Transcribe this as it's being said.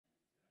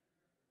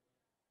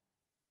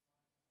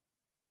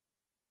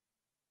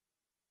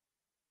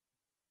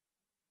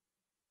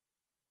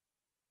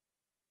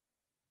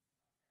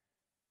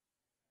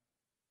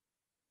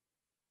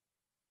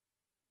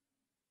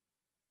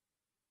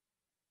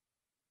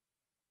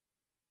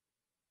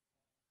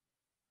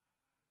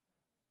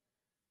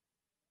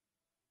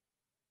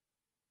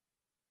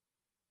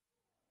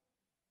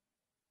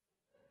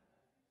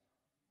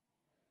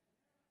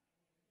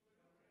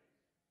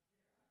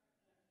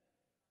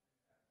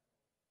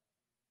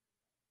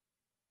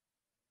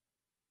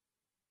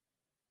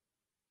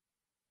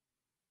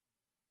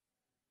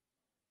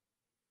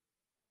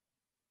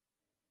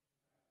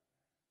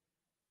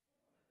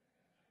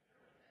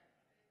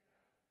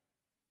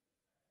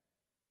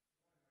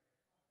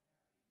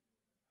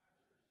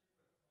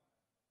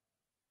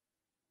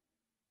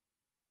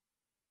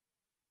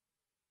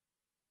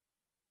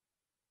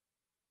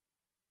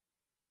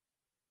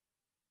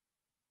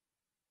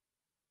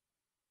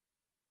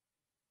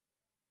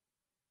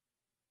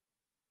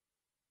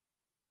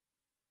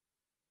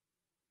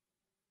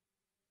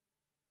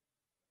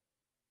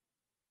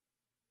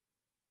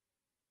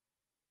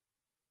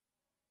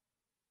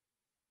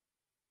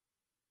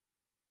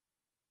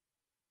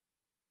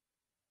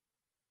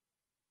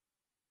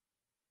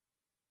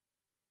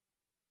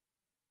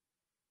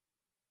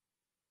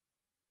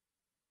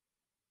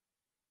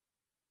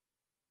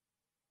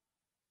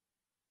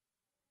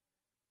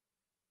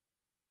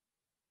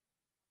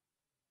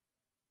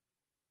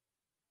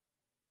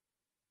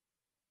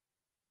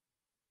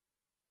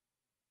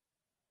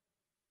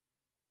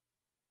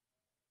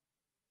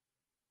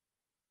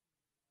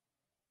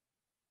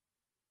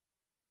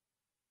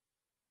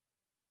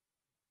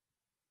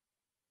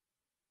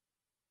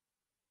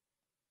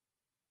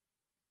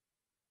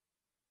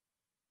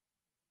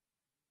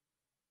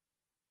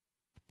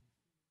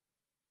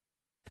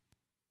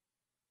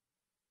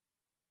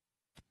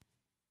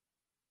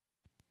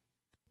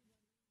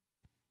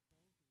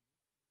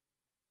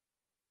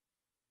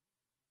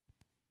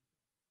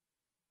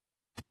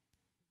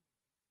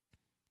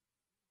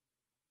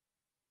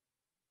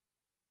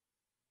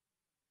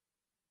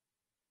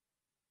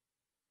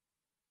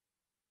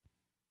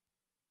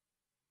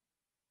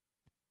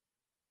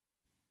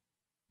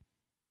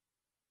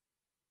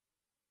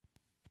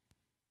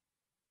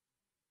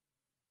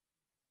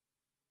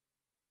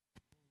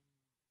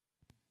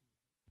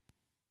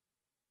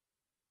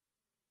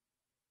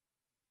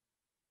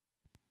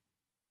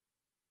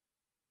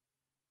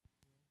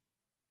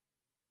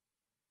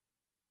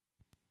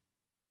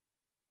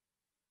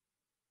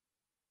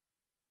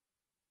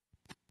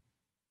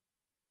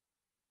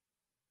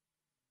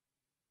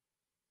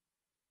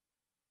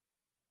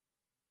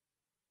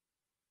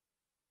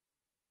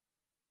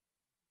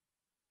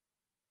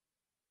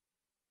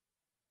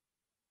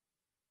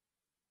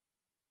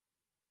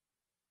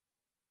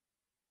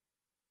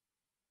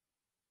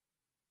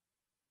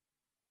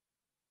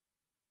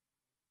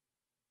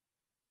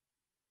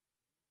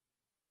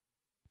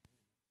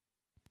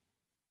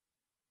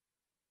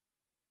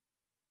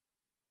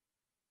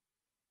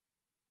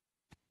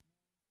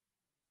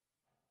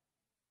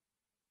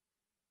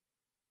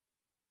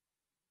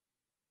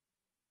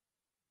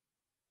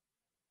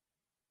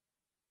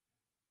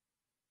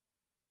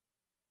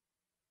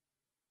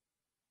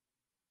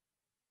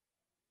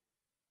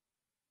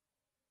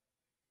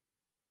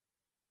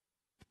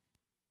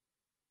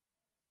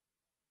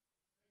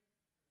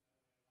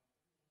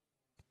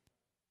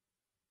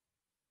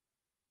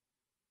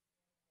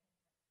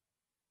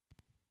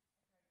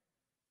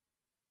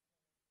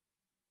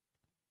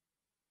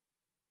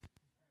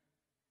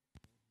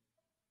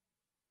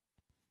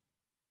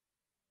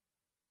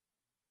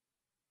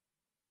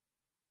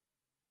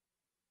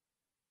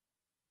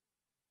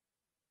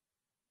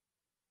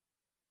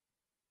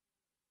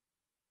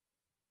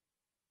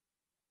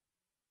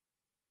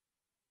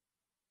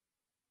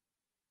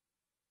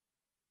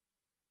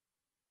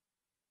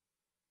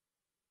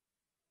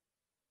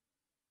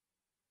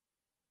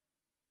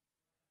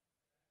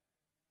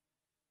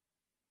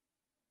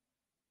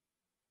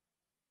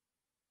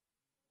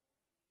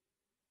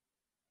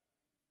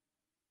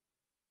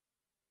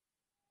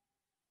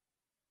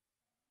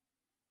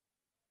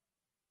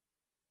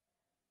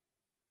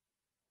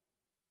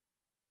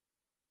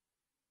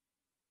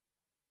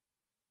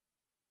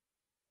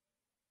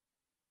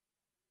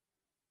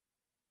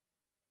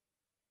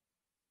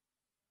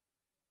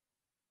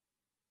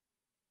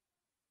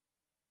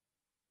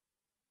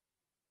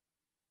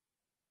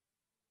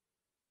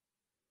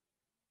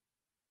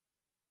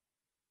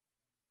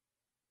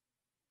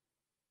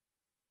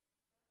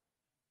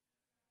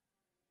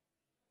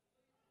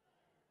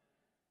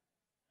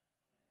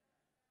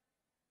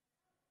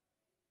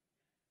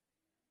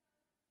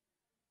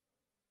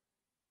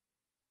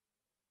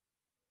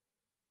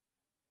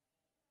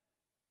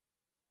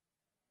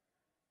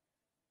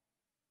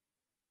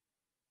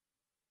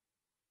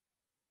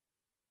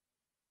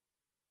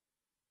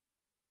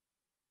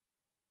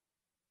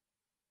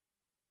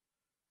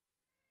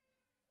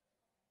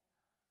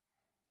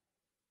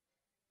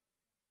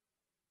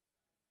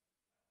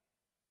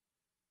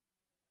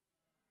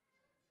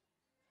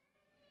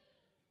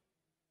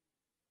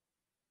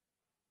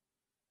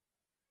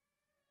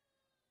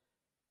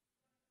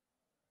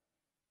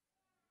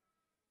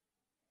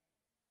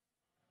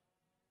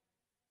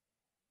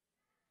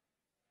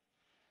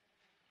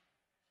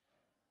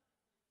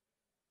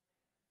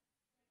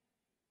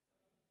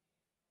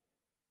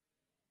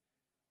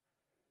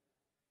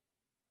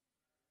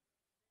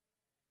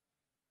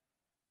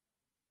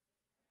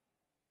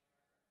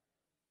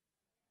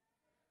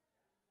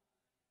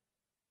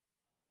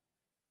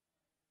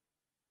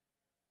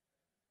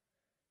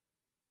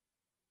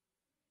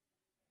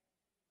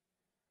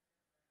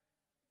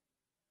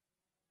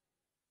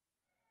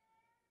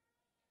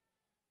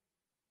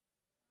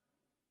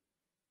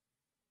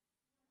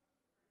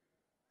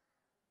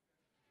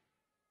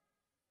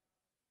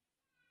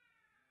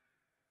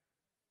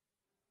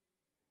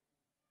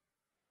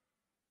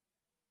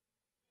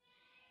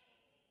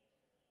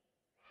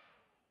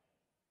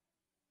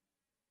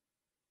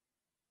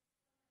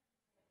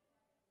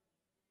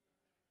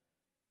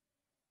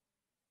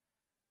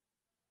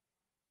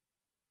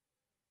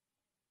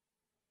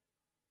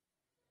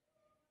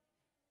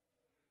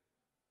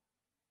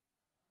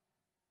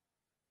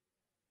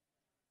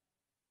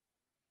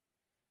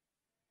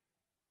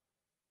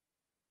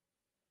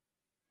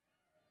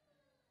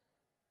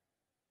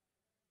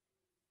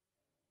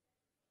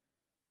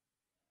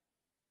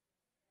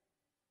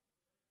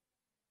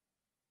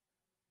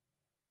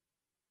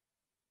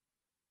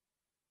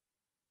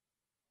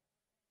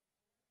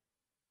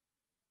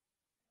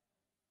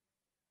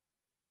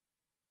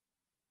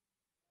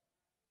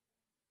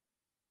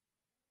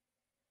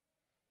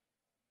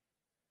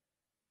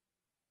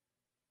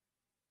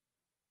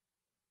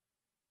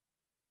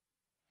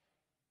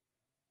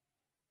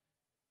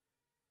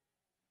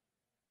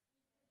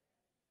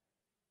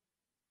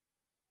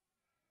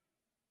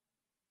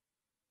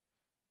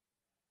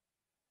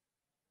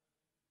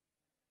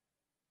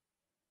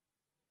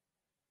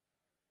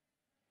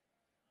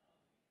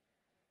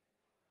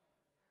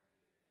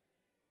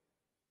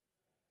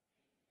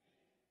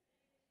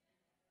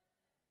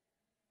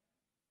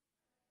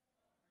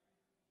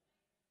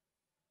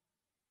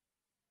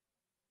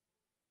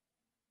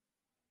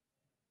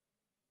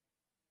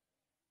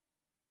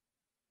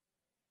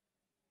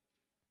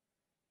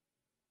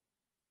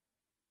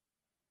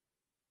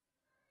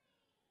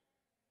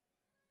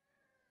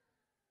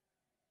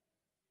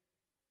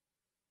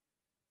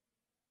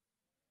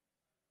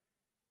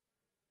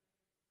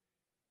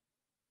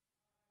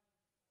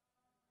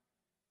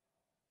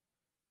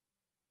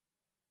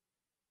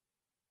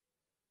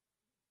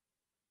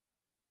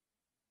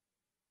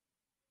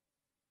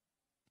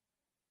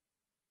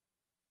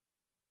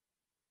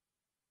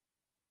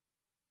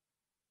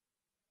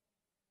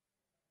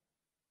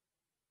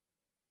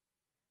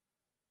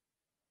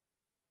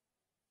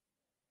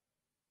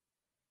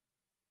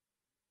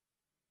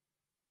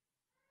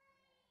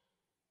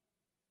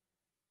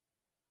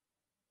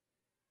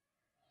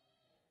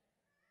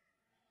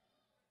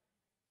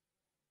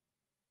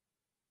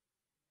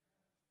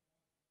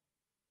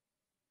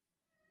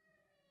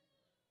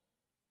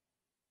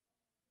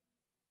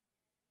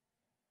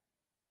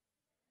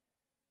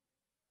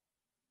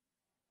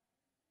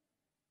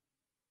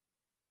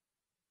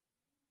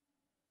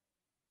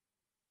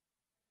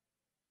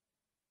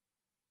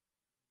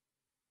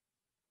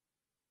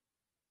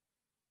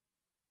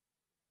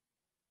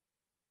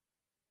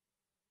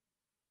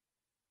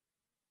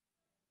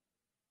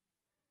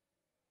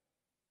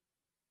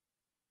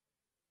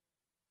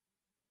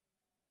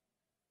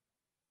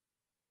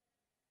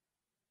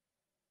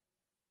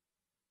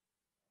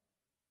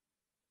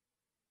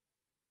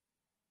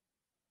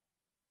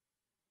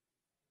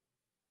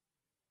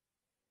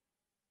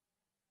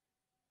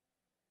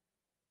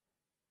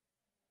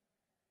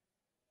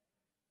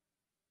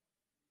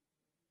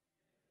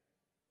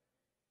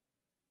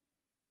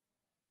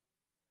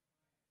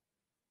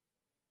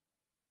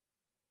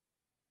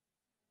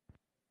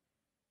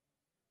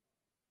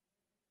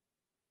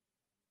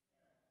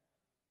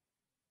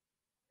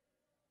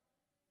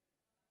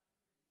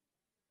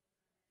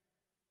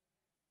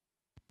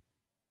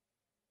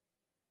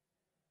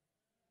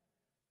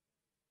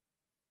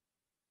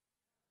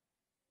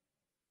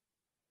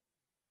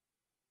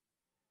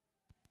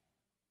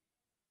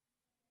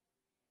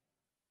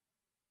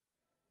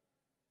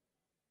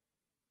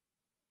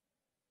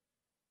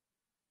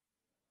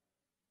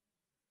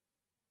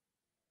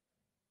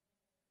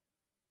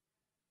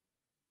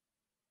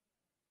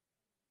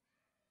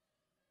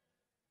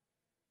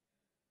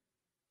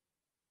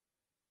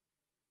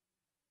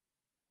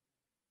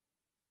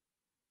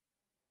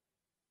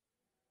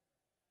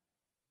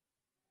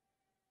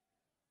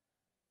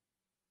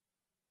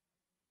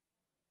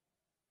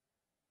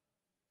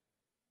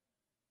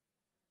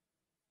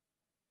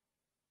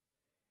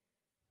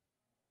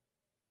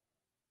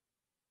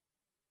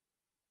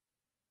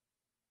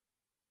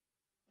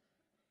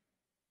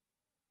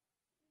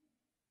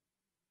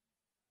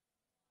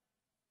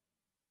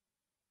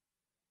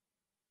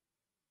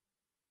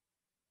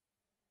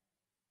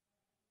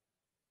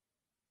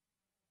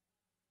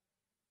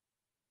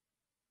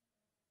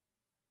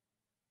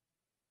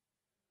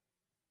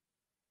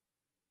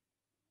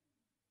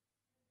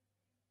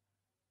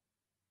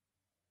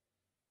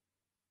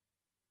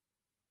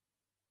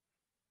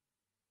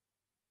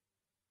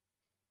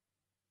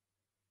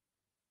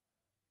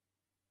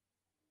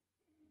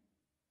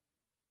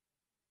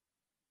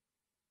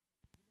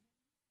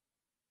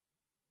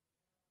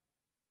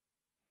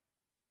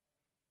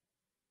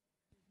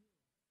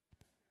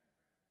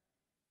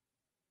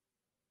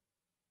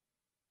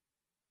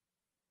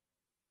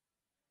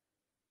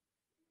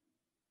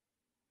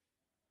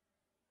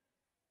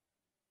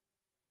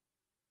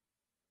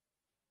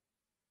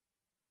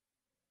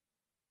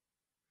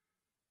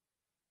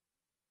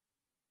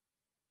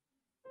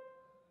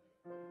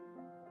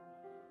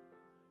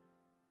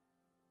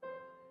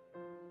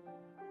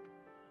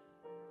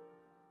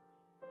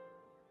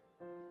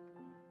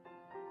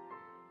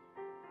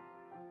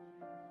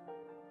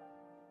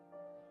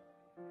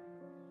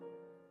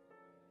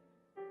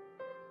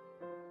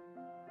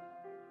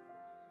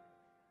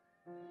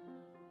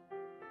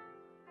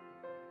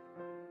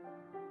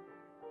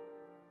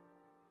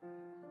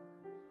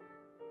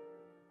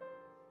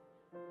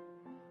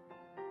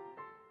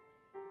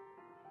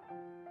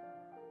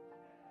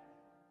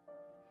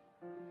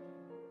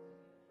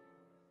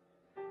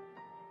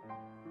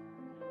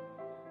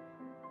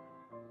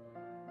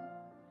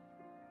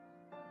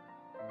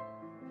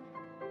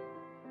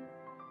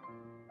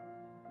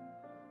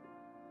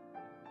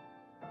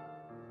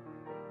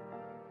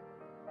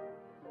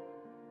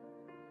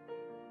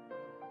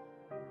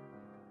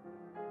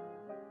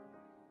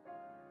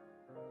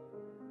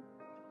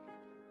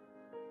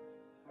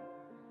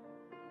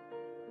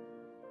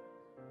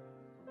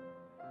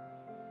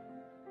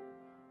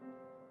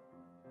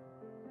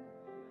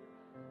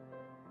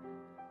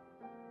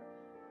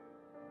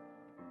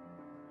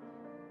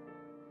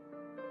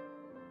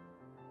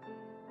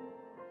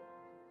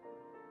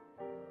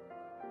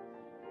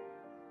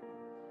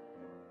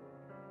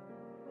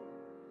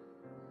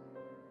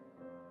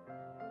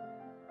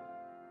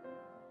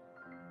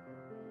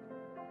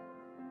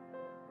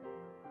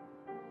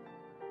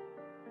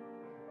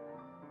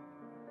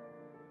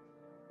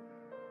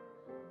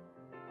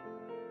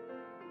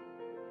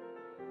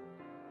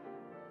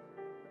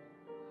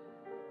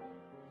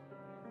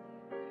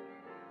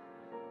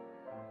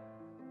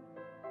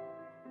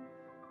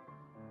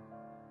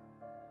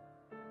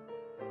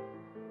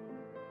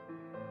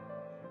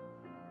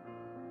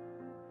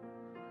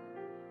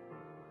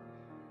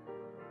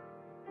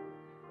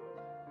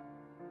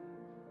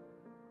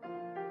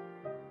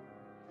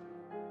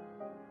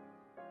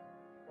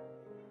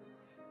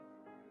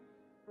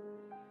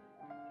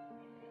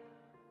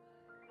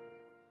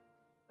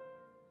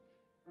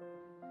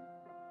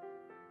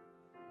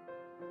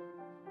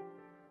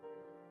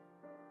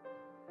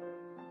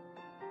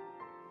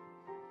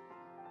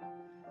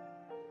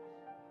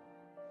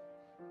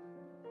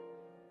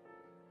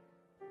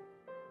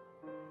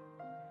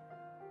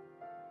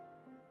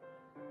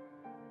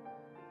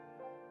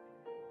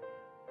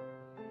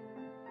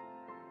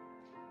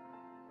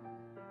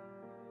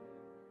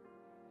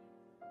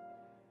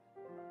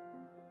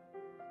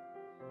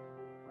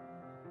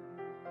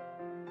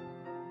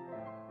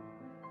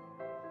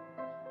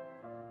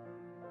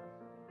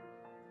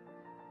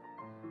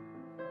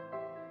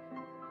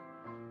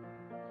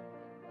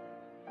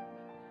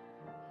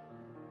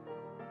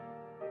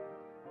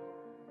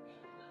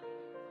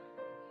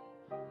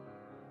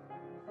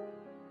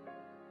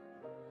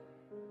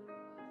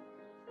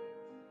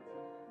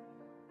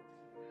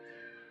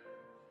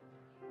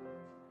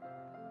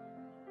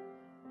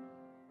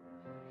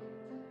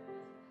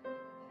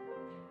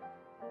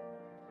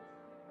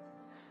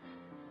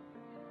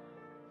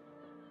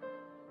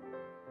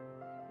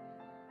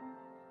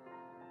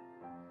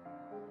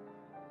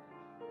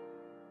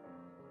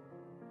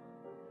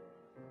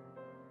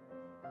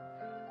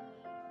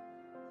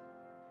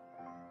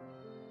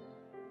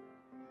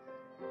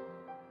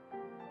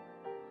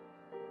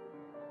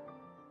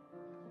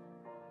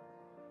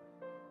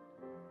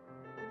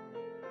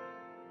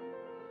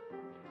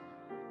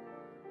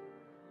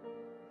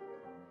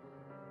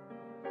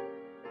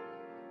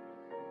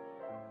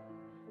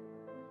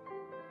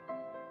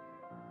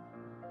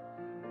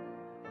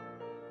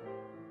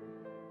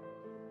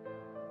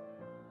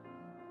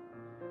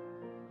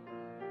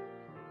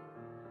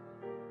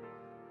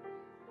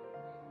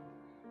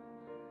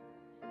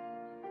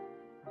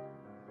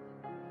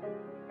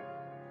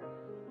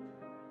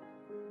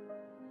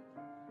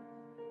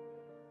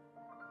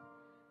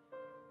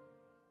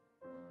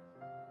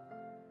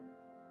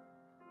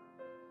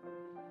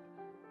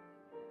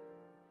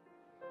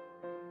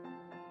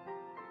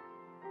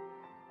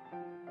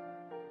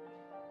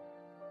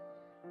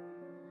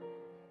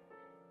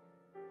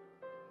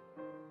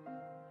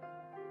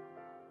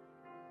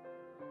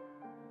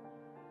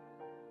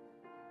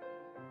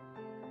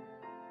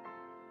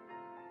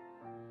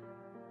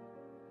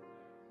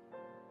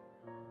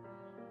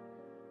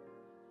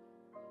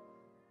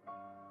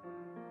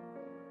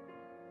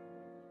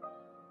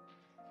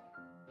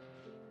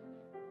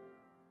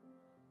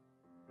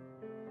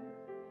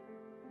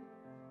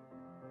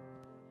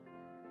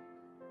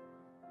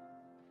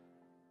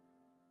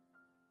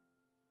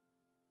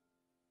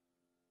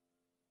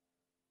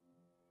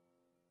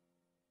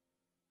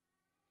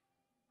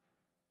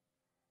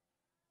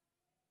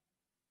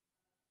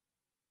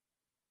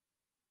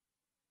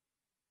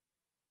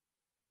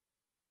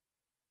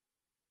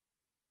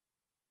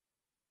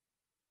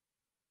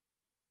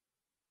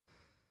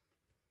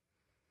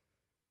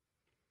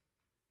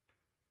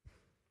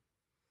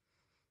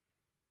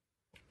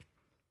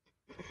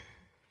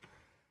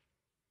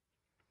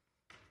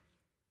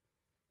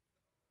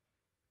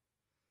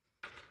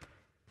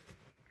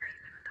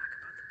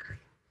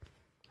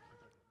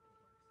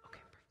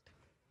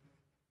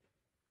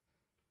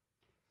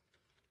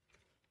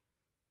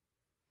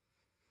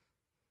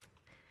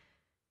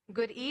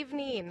Good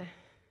evening.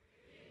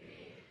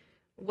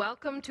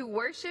 Welcome to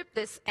worship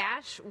this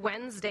Ash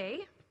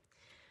Wednesday.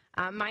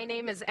 My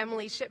name is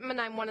Emily Shipman.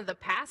 I'm one of the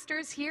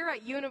pastors here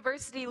at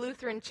University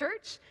Lutheran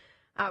Church,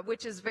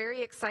 which is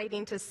very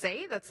exciting to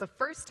say. That's the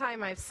first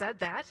time I've said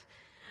that.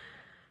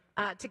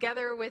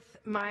 Together with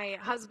my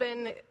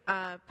husband,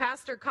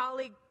 pastor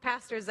colleague,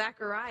 Pastor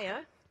Zachariah,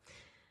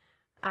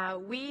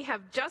 we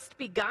have just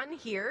begun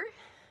here.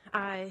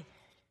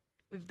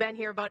 We've been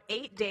here about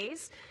 8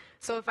 days.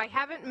 So if I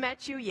haven't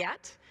met you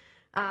yet,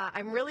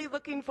 I'm really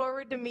looking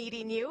forward to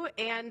meeting you.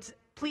 And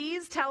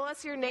please tell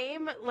us your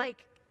name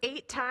like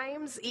 8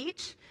 times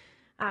each.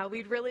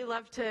 We'd really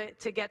love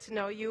to get to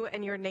know you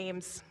and your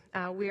names.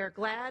 We are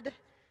glad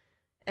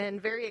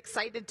and very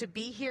excited to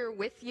be here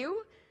with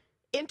you.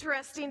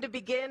 Interesting to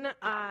begin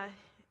on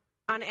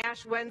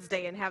Ash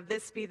Wednesday and have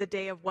this be the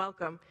day of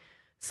welcome.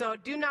 So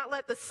do not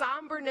let the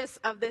somberness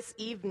of this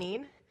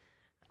evening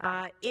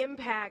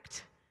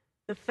impact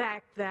the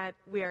fact that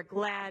we are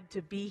glad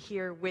to be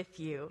here with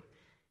you.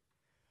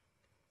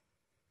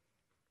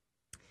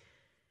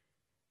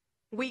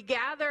 We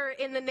gather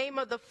in the name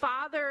of the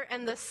Father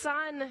and the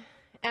Son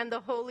and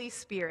the Holy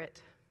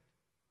Spirit.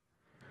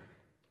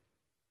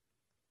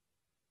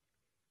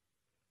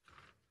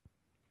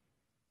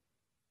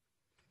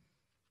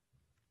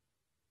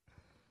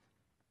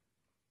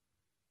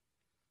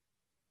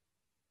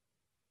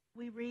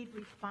 We read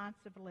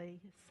responsively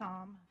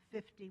Psalm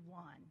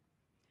 51.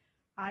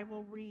 I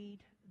will read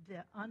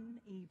the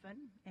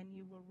uneven, and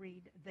you will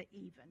read the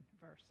even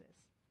verses.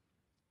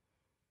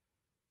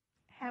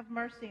 Have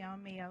mercy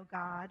on me, O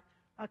God,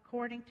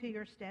 according to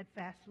your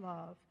steadfast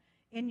love.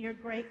 In your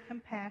great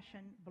compassion,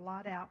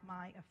 blot out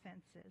my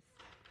offenses.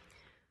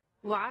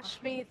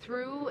 Wash me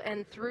through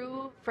and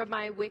through from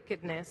my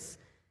wickedness,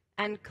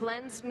 and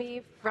cleanse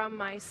me from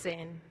my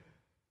sin.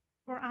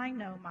 For I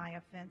know my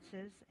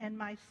offenses, and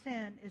my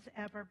sin is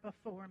ever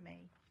before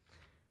me.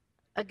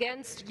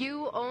 Against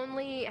you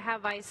only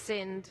have I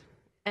sinned,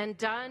 and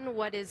done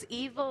what is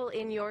evil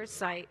in your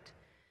sight.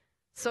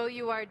 So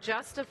you are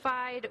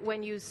justified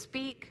when you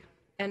speak,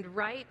 and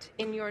right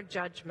in your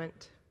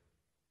judgment.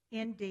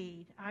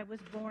 Indeed, I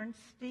was born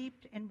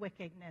steeped in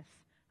wickedness,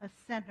 a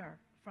sinner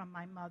from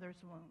my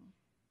mother's womb.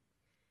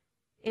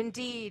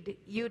 Indeed,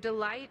 you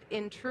delight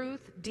in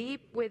truth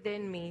deep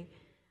within me,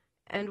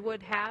 and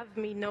would have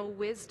me know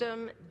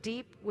wisdom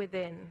deep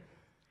within.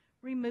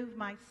 Remove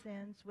my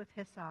sins with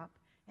hyssop,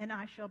 and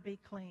I shall be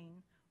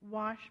clean.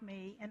 Wash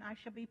me, and I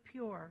shall be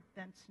purer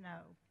than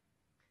snow.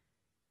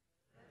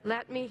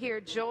 Let me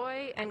hear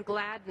joy and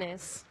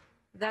gladness,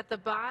 that the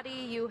body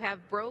you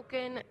have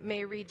broken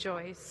may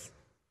rejoice.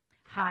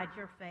 Hide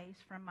your face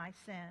from my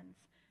sins,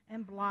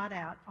 and blot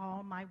out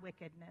all my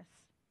wickedness.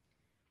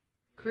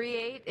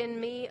 Create in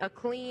me a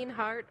clean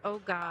heart, O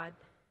God,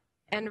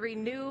 and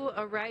renew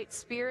a right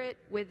spirit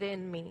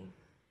within me.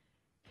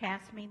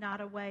 Cast me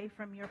not away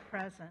from your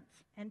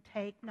presence, and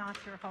take not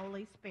your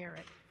Holy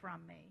Spirit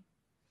from me.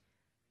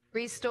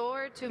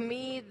 Restore to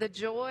me the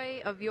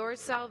joy of your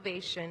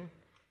salvation,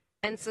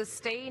 and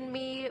sustain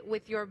me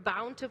with your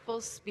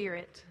bountiful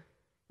spirit.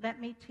 Let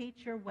me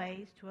teach your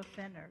ways to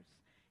offenders,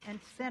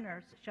 and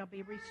sinners shall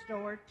be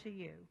restored to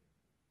you.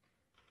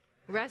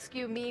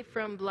 Rescue me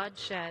from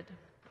bloodshed,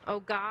 O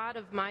God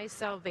of my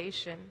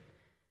salvation,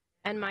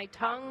 and my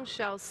tongue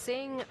shall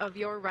sing of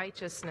your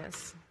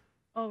righteousness.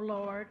 O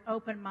Lord,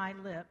 open my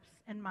lips,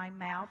 and my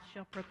mouth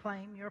shall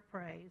proclaim your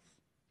praise.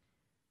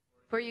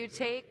 For you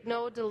take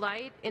no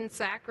delight in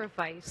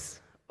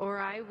sacrifice, or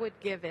I would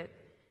give it.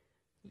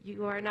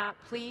 You are not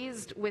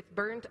pleased with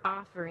burnt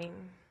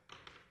offering.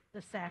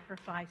 The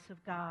sacrifice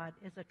of God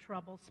is a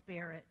troubled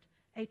spirit,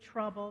 a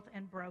troubled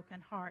and broken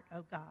heart,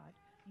 O God,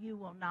 you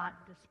will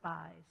not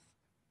despise.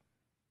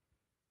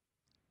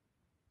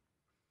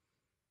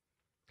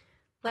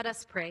 Let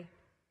us pray.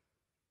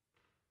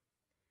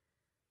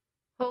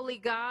 Holy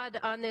God,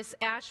 on this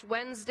Ash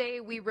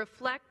Wednesday, we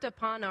reflect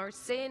upon our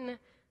sin,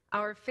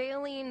 our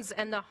failings,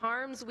 and the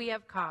harms we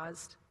have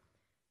caused.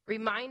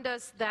 Remind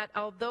us that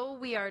although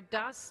we are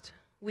dust,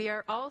 we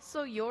are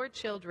also your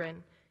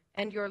children,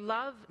 and your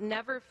love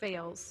never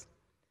fails.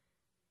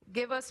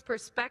 Give us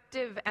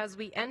perspective as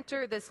we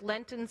enter this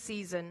Lenten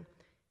season,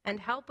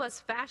 and help us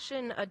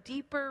fashion a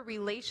deeper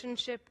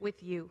relationship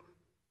with you.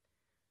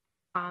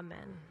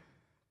 Amen.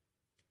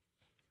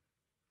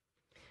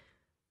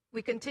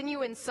 We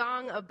continue in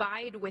song,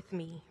 Abide With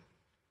Me.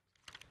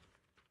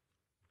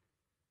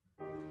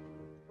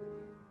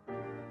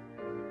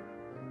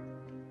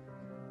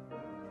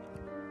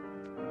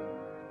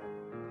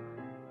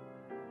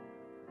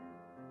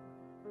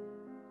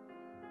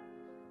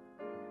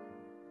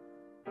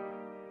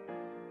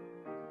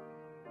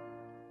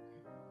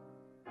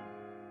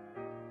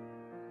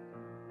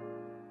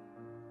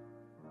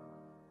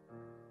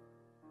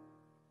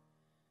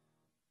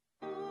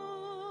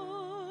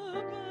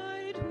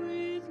 Abide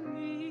with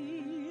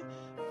me,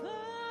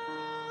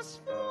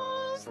 fast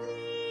falls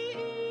the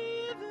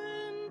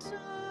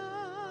eventide.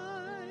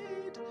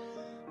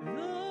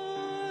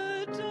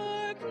 The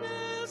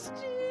darkness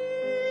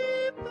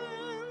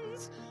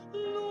deepens,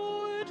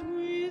 Lord,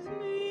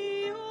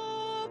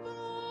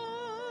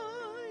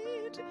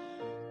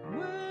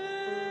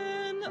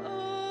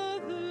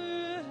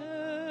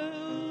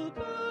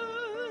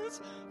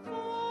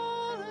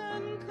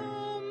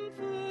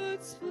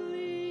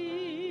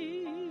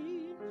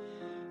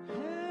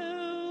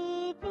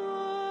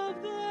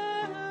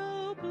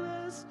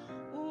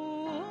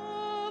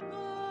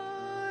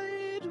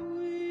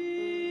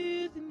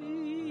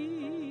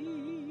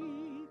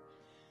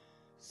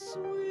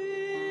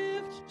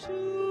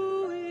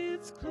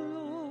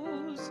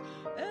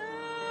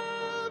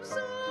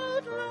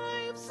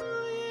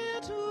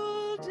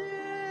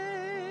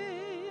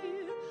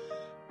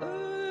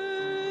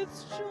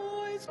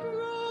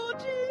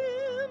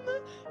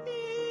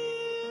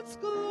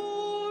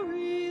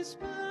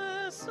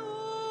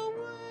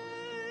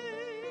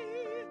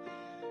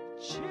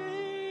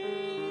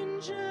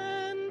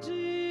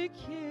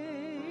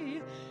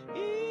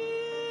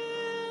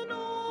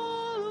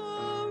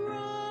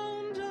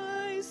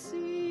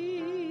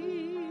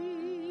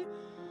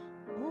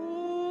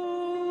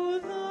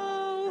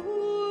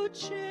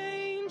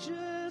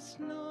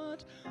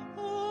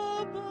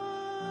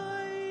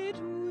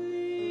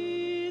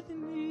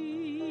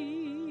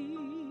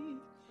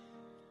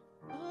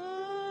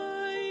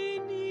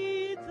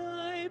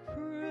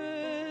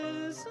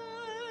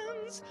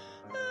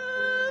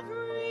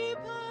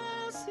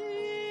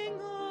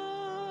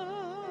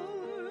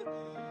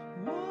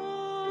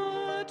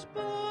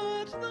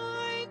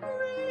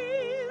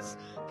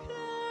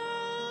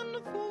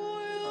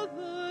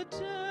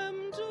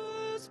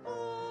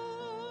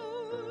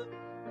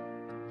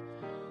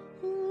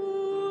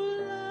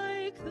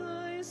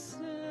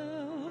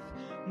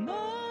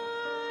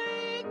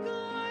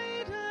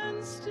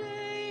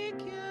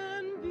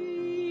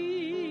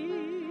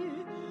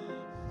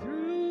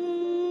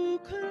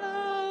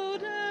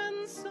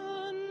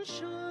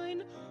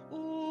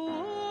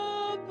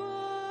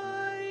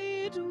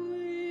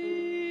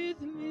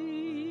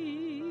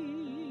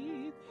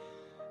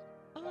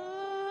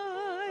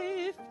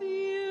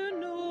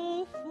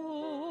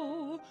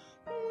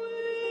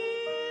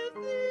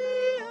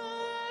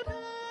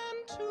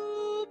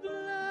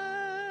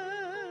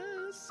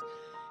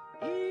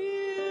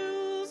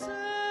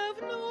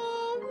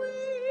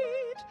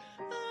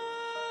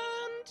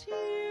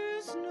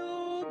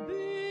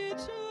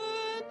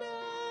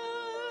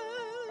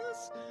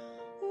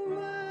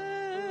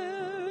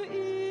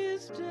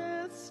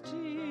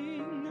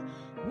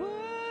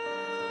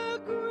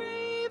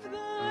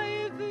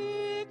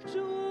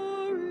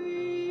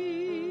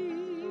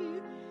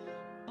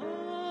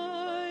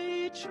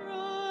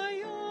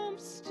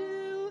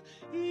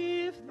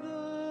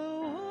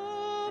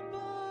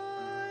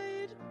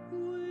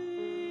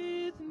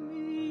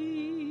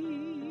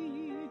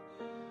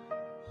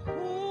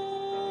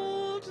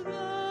 Hold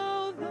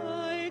thou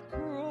thy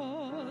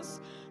cross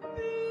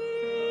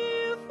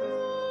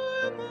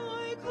before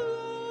my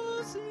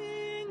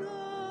closing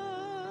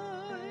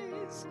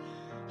eyes.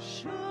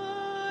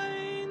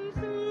 Shine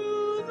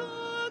through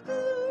the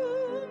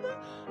gloom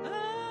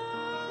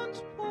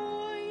and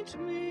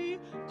point me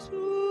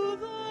to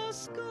the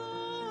skies.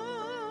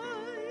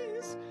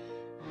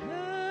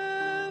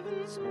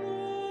 Heaven's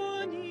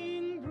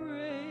morning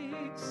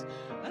breaks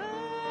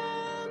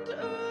and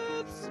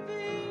earth's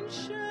vain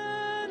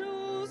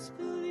shadows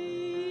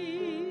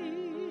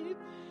flee.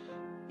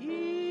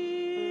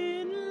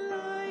 In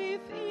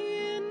life,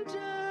 in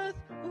death,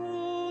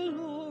 O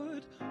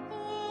Lord,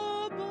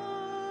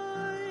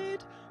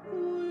 abide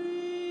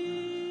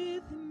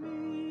with me.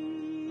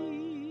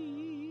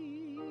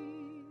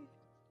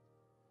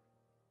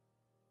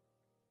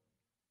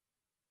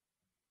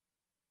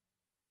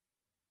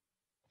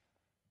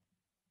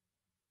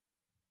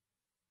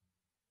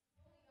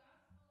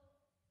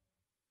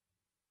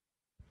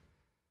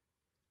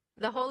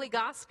 The Holy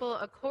Gospel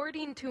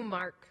according to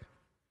Mark.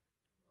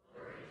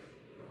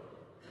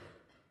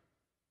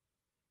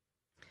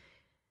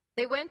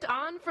 They went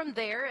on from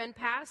there and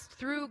passed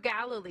through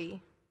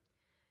Galilee.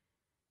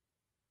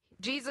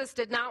 Jesus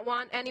did not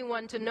want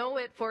anyone to know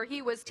it, for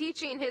he was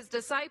teaching his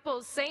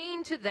disciples,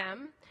 saying to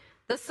them,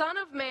 "The Son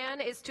of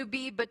Man is to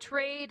be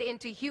betrayed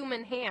into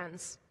human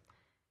hands,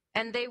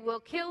 and they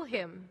will kill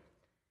him.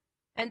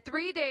 And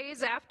 3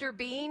 days after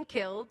being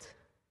killed,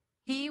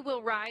 he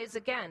will rise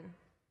again."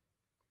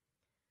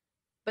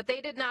 But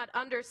they did not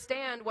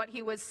understand what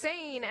he was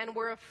saying and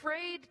were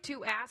afraid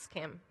to ask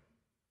him.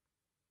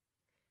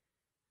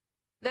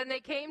 Then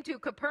they came to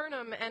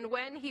Capernaum, and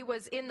when he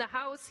was in the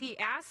house, he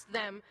asked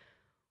them,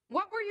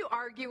 "What were you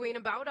arguing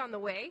about on the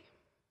way?"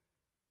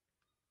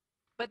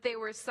 But they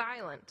were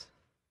silent.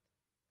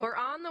 For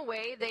on the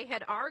way they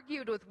had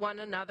argued with one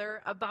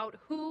another about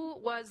who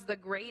was the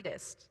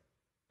greatest.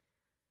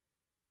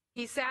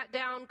 He sat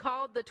down,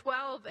 called the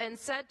 12, and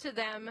said to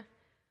them,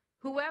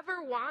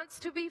 "Whoever wants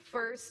to be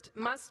first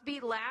must be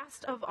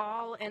last of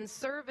all and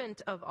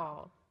servant of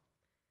all."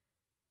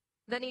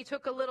 Then he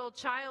took a little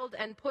child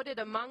and put it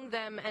among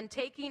them, and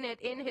taking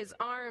it in his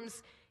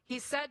arms, he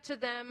said to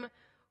them,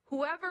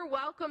 "Whoever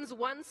welcomes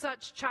one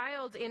such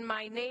child in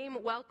my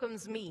name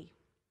welcomes me.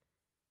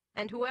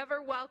 And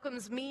whoever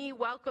welcomes me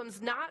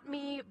welcomes not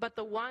me, but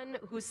the one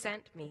who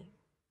sent me."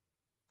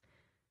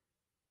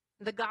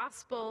 The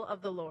Gospel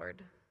of the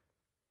Lord.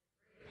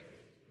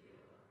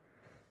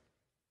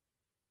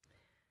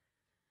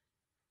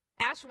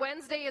 Ash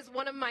Wednesday is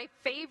one of my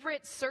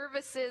favorite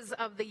services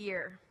of the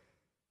year.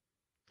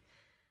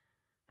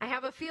 I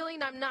have a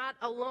feeling I'm not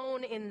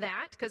alone in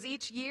that, because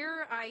each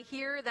year I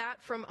hear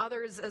that from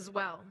others as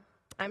well.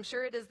 I'm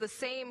sure it is the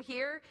same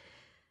here.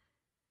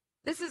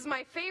 This is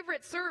my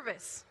favorite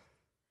service.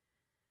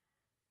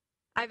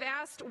 I've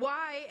asked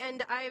why,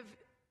 and I've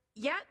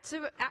yet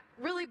to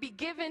really be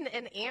given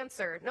an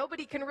answer.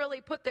 Nobody can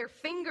really put their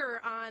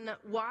finger on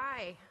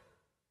why.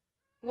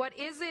 What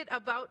is it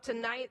about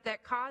tonight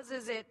that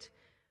causes it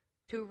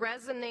to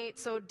resonate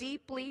so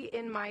deeply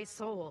in my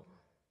soul?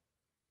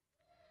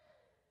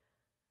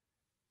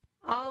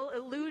 All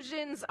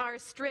illusions are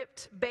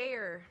stripped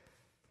bare.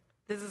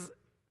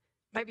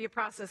 Might be a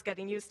process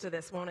getting used to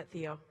this, won't it,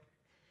 Theo?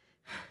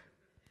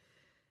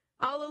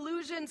 All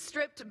illusions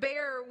stripped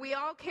bare. We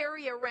all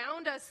carry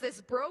around us this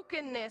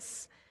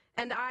brokenness,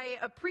 and I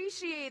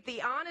appreciate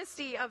the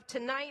honesty of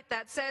tonight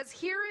that says,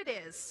 here it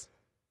is.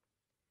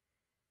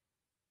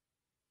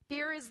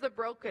 Here is the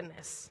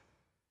brokenness.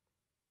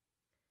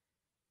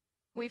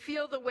 We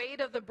feel the weight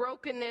of the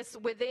brokenness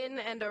within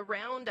and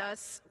around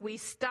us. We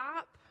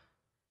stop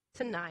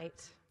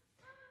tonight.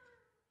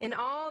 In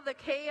all the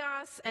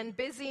chaos and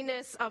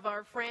busyness of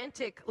our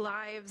frantic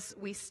lives,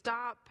 we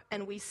stop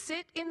and we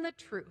sit in the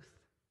truth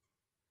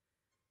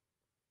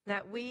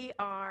that we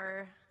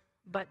are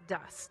but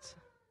dust.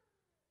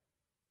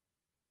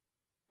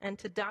 And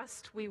to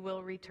dust we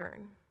will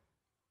return.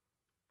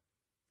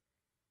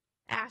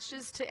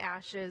 Ashes to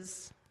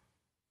ashes,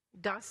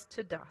 dust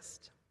to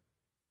dust.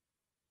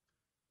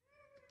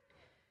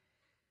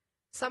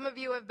 Some of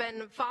you have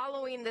been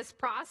following this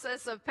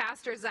process of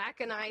Pastor Zach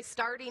and I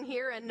starting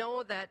here and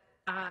know that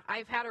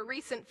I've had a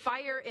recent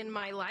fire in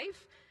my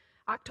life.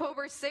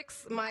 October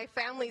 6th, my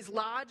family's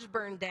lodge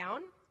burned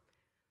down.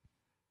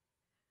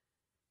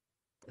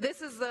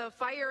 This is the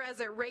fire as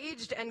it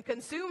raged and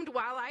consumed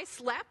while I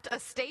slept a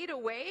state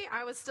away.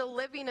 I was still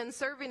living and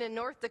serving in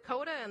North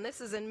Dakota, and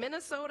this is in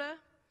Minnesota,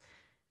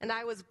 and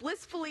I was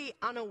blissfully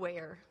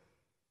unaware.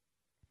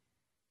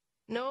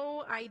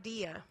 No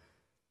idea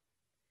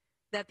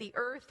that the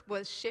earth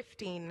was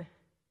shifting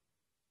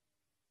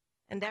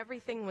and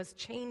everything was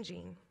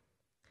changing.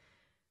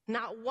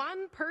 Not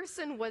one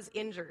person was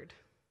injured.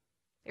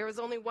 There was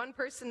only one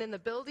person in the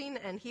building,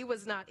 and he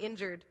was not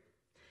injured.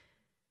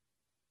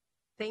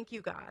 Thank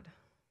you, God.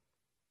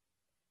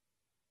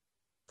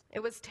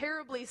 It was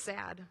terribly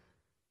sad.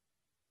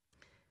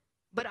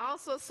 But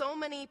also so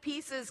many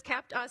pieces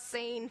kept us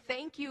saying,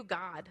 thank you,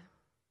 God.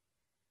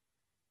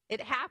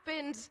 It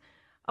happened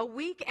A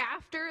week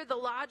after the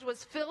lodge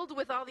was filled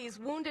with all these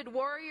wounded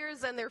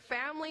warriors and their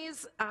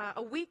families,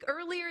 a week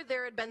earlier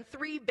there had been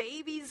 3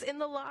 babies in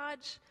the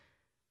lodge,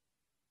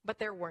 but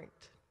there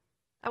weren't.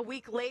 A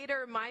week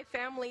later, my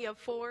family of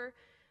 4,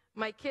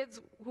 my kids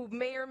who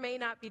may or may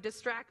not be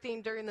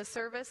distracting during the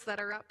service that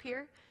are up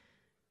here,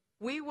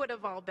 we would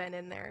have all been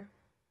in there,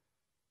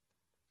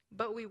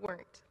 but we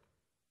weren't.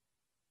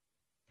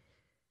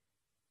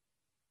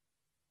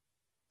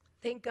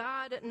 Thank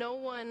God no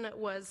one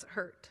was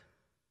hurt.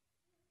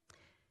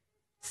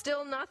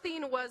 Still,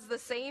 nothing was the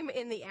same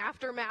in the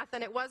aftermath,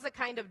 and it was a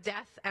kind of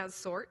death of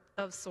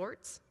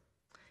sorts.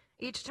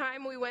 Each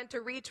time we went to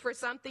reach for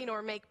something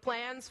or make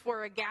plans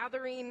for a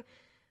gathering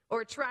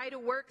or try to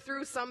work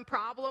through some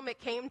problem, it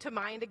came to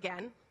mind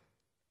again.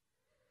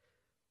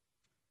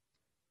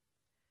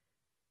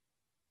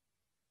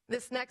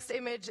 This next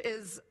image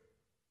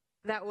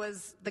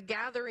was the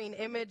gathering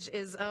image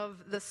is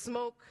of the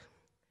smoke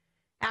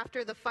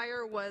after the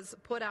fire was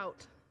put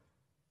out.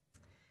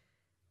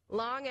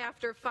 Long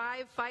after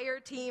 5 fire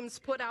teams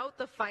put out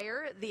the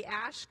fire, the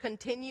ash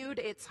continued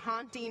its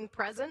haunting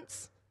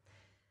presence.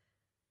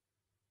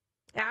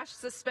 Ash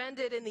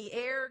suspended in the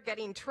air,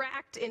 getting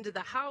tracked into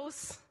the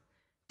house,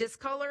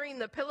 discoloring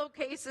the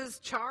pillowcases,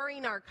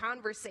 charring our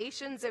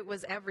conversations. It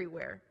was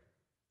everywhere.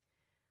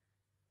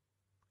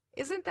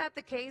 Isn't that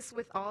the case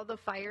with all the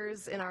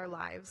fires in our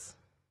lives?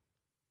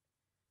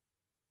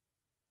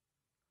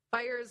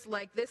 Fires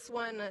like this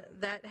one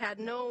that had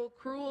no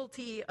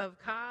cruelty of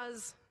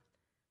cause,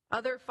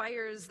 other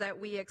fires that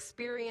we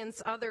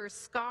experience, other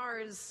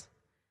scars,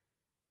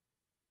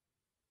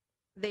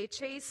 they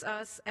chase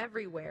us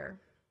everywhere.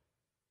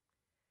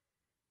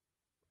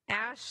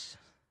 Ash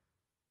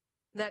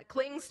that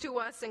clings to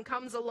us and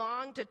comes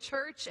along to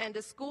church and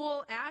to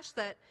school, ash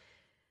that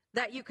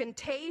you can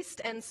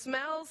taste and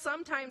smell.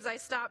 Sometimes I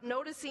stopped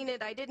noticing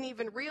it. I didn't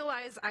even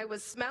realize I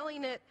was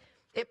smelling it.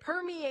 It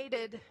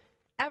permeated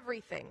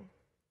everything.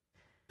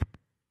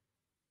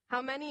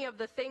 How many of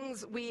the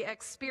things we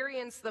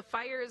experience, the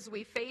fires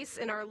we face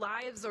in our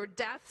lives, or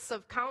deaths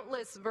of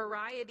countless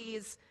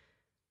varieties,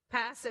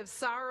 passive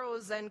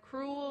sorrows and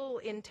cruel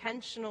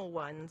intentional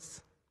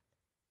ones,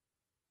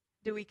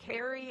 do we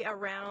carry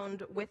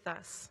around with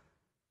us?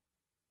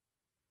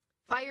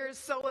 Fires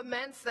so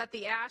immense that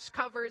the ash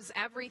covers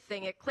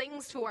everything. It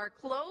clings to our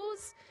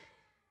clothes,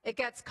 it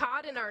gets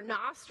caught in our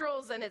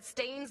nostrils, and it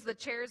stains the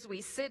chairs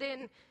we sit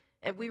in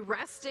and we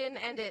rest in,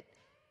 and it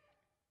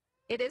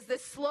is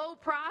this slow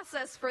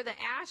process for the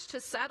ash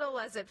to settle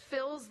as it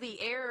fills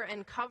the air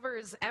and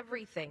covers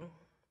everything.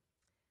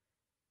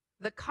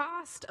 The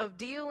cost of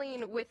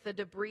dealing with the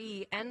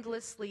debris,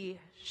 endlessly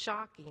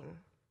shocking.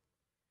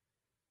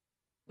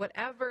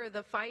 Whatever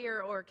the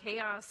fire or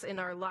chaos in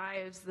our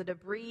lives, the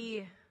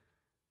debris,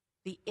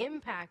 the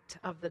impact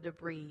of the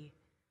debris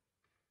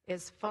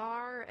is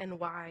far and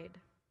wide.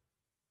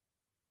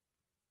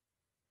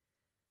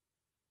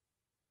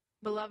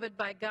 Beloved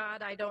by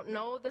God, I don't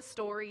know the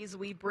stories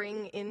we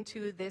bring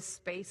into this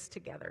space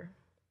together.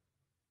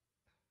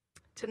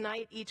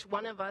 Tonight, each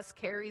one of us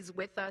carries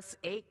with us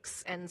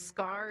aches and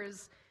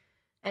scars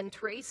and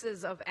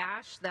traces of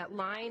ash that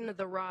line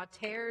the raw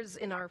tears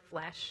in our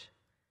flesh.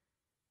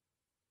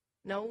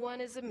 No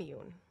one is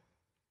immune.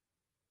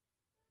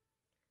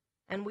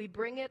 And we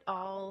bring it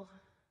all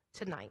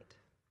tonight.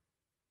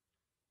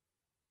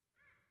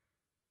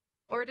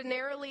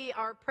 Ordinarily,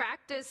 our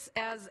practice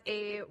as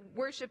a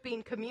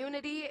worshiping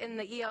community in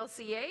the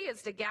ELCA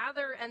is to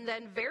gather, and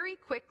then very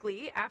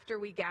quickly after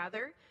we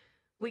gather,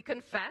 we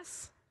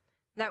confess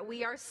that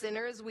we are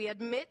sinners, we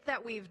admit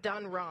that we've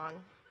done wrong,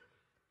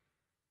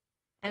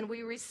 and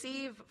we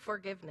receive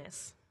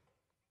forgiveness.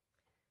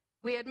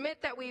 We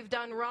admit that we've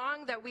done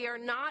wrong, that we are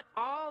not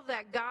all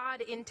that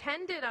God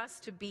intended us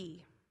to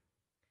be.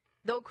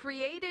 Though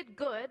created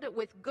good,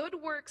 with good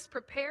works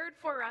prepared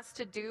for us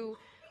to do,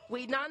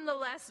 we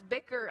nonetheless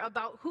bicker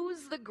about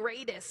who's the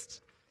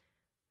greatest,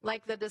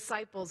 like the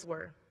disciples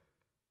were.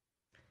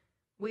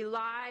 We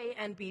lie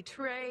and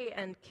betray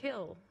and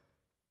kill.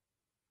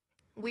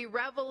 We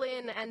revel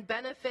in and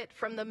benefit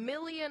from the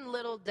million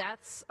little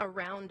deaths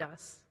around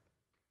us.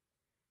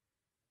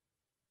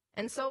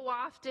 And so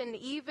often,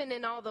 even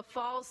in all the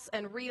false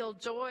and real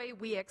joy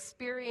we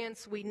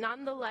experience, we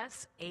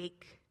nonetheless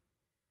ache,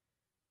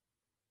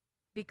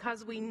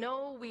 because we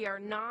know we are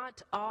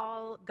not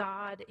all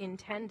God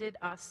intended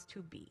us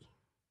to be.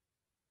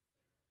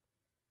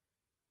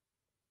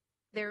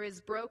 There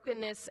is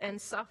brokenness and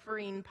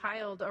suffering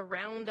piled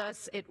around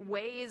us. It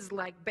weighs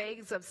like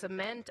bags of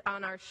cement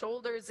on our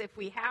shoulders if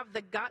we have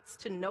the guts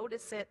to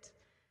notice it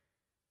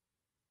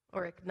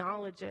or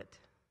acknowledge it.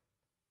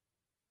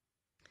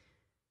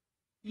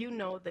 You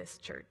know this,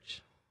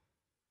 church.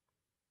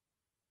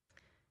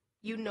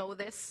 You know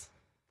this.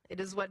 It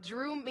is what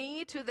drew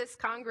me to this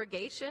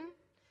congregation.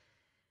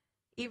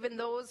 Even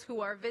those who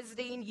are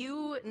visiting,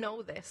 you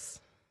know this.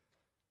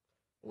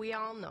 We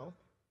all know.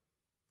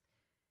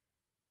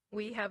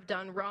 We have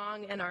done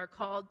wrong and are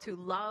called to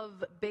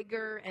love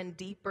bigger and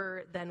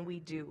deeper than we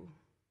do,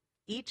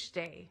 each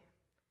day,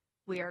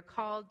 We are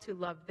called to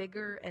love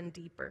bigger and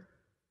deeper.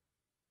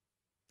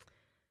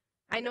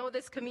 I know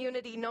this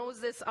community knows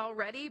this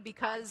already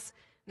because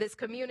this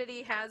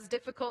community has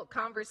difficult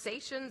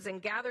conversations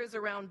and gathers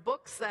around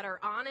books that are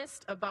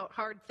honest about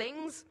hard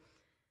things.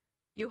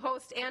 You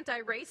host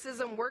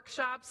anti-racism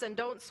workshops and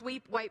don't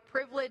sweep white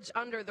privilege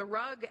under the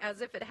rug as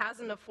if it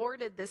hasn't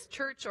afforded this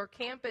church or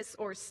campus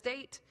or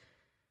state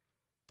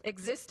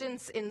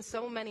existence in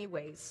so many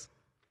ways.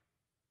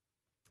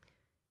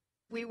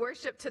 We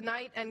worship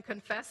tonight and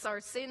confess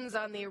our sins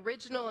on the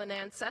original and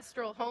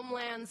ancestral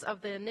homelands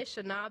of the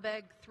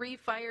Anishinaabeg, Three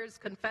Fires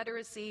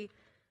Confederacy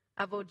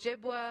of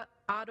Ojibwa,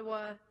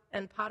 Ottawa,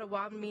 and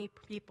Potawatomi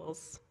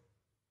peoples.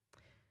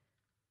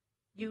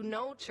 You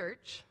know,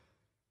 church,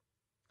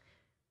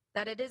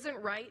 that it isn't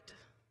right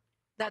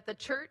that the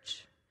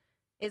church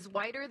is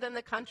whiter than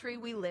the country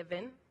we live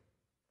in,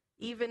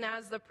 even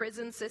as the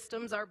prison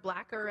systems are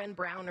blacker and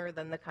browner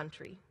than the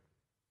country.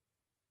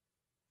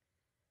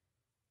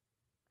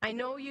 I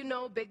know you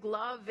know big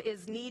love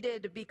is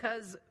needed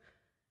because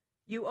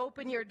you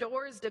open your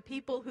doors to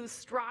people who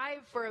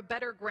strive for a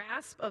better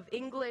grasp of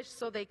English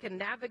so they can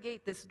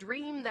navigate this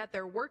dream that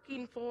they're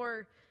working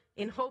for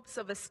in hopes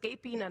of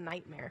escaping a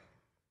nightmare.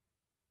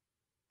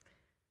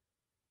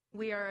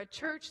 We are a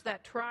church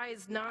that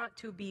tries not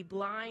to be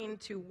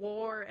blind to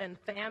war and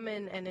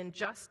famine and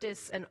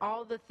injustice and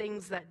all the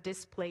things that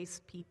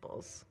displace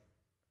peoples,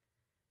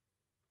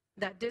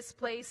 that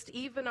displaced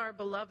even our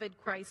beloved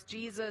Christ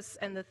Jesus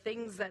and the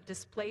things that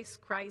displace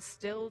Christ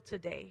still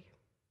today.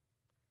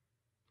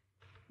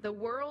 The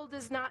world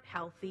is not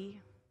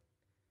healthy,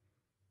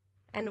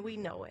 and we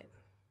know it.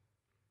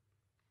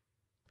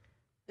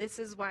 This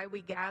is why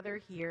we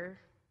gather here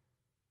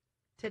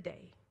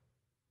today.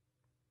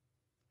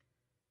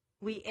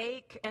 We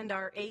ache, and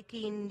our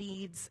aching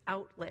needs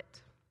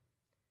outlet.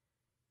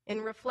 In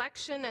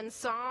reflection and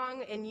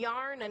song, in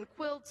yarn and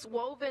quilts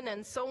woven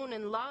and sewn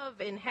in love,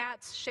 in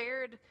hats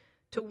shared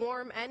to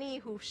warm any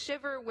who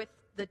shiver with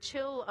the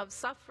chill of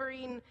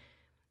suffering,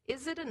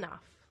 is it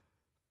enough?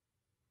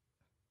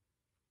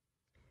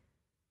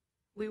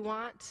 We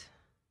want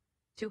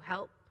to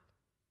help.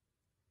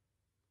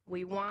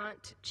 We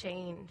want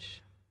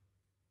change.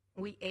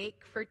 We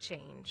ache for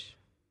change.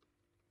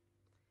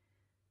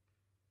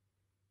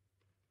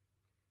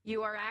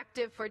 You are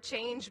active for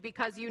change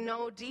because you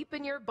know deep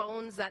in your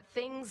bones that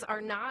things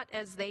are not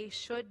as they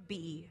should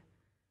be.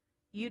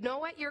 You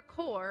know at your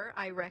core,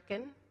 I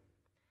reckon,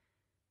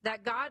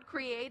 that God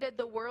created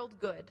the world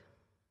good.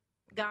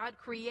 God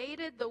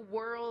created the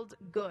world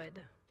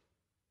good.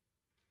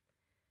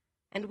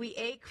 And we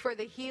ache for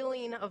the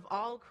healing of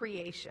all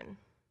creation,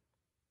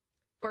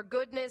 for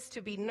goodness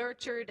to be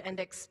nurtured and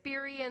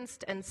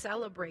experienced and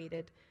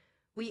celebrated.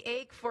 We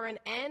ache for an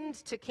end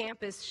to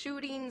campus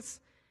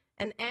shootings,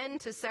 an end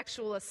to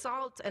sexual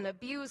assault and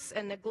abuse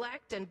and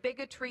neglect and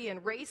bigotry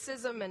and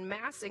racism and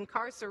mass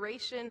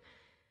incarceration,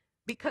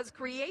 because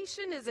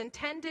creation is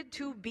intended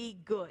to be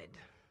good.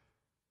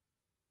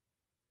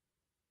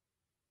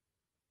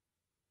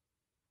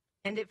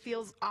 And it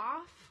feels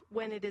off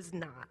when it is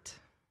not.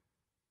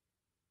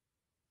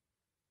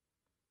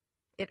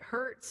 It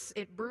hurts,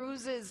 it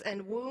bruises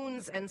and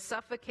wounds and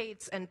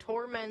suffocates and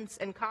torments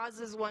and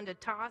causes one to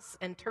toss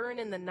and turn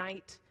in the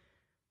night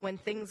when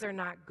things are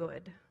not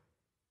good.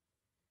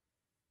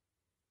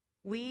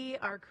 We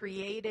are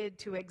created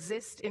to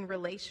exist in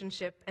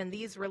relationship, and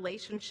these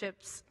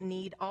relationships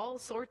need all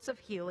sorts of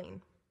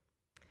healing.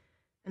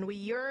 And we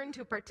yearn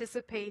to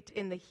participate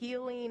in the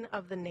healing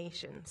of the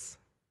nations.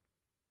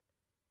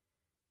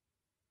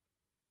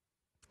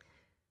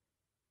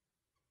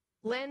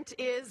 Lent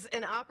is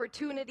an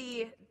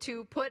opportunity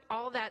to put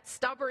all that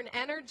stubborn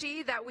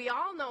energy that we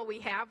all know we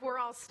have. We're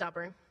all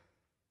stubborn.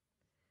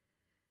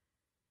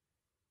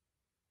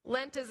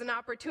 Lent is an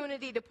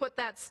opportunity to put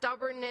that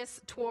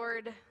stubbornness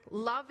toward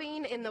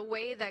loving in the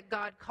way that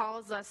God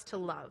calls us to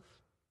love.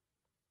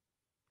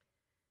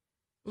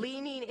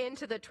 Leaning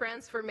into the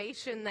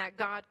transformation that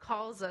God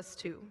calls us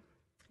to.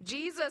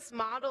 Jesus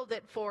modeled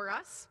it for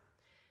us.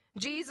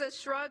 Jesus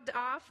shrugged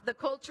off the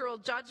cultural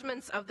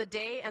judgments of the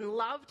day and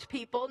loved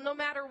people no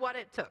matter what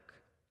it took.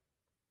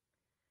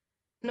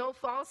 No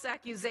false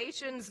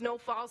accusations, no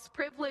false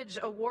privilege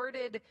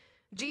awarded.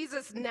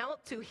 Jesus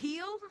knelt to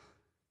heal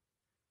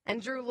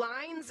and drew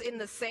lines in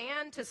the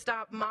sand to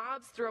stop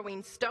mobs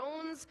throwing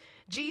stones.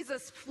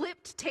 Jesus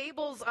flipped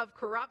tables of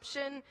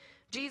corruption.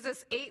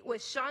 Jesus ate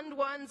with shunned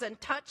ones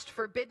and touched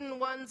forbidden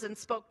ones and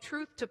spoke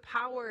truth to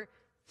power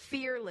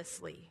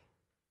fearlessly.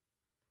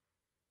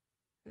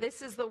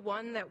 This is the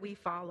one that we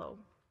follow.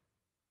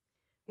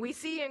 We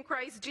see in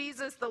Christ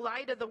Jesus, the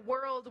light of the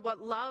world, what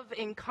love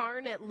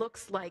incarnate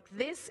looks like.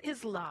 This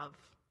is love.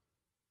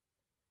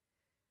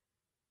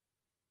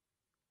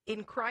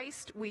 In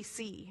Christ we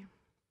see.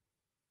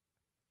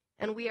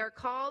 And we are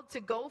called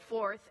to go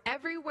forth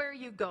everywhere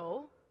you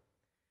go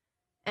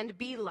and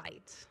be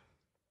light.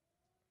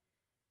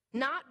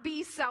 Not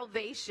be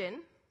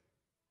salvation,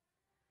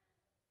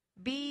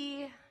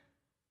 be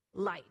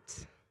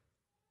light.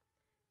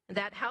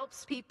 that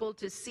helps people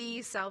to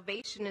see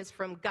salvation is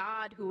from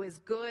God, who is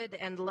good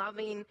and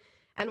loving.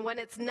 And when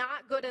it's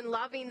not good and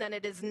loving, then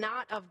it is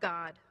not of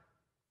God.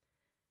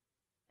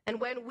 And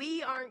when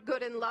we aren't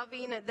good and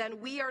loving, then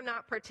we are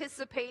not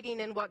participating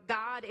in what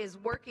God is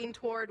working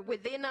toward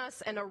within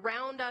us and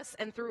around us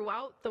and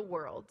throughout the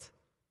world.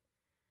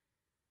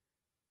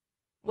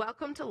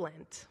 Welcome to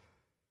Lent.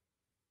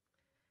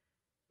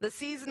 The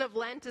season of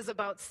Lent is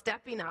about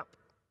stepping up.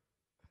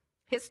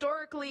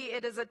 Historically,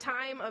 it is a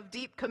time of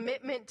deep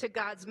commitment to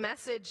God's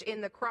message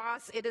in the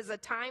cross. It is a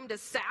time to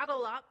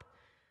saddle up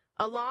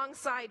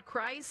alongside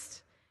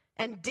Christ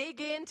and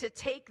dig in to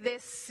take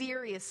this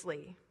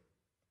seriously.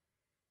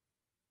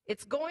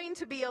 It's going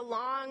to be a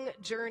long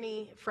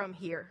journey from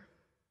here.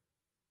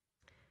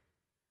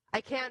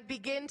 I can't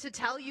begin to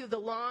tell you the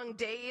long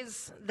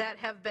days that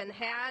have been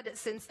had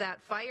since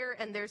that fire,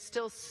 and there's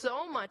still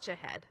so much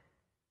ahead.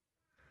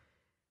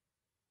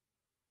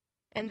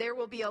 And there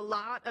will be a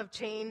lot of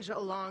change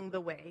along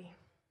the way.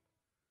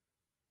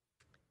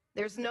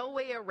 There's no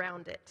way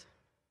around it.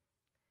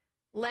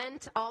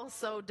 Lent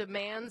also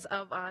demands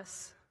of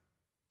us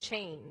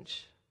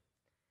change,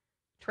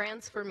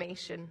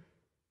 transformation.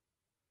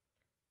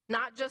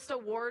 Not just a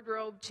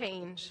wardrobe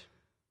change.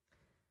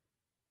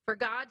 For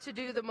God to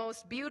do the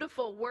most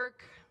beautiful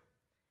work,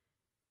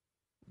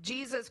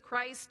 Jesus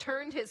Christ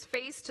turned his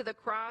face to the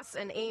cross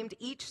and aimed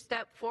each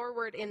step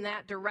forward in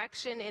that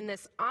direction, in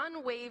this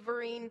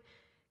unwavering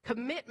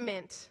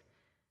commitment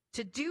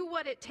to do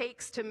what it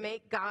takes to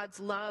make God's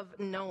love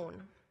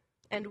known.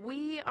 And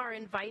we are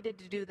invited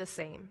to do the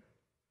same.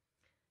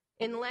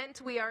 In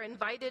Lent, we are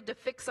invited to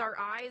fix our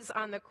eyes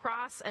on the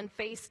cross and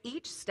face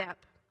each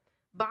step,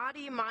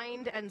 body,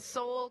 mind, and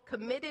soul,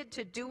 committed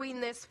to doing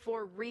this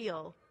for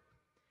real.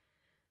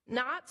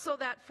 Not so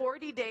that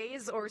 40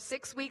 days or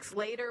 6 weeks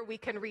later we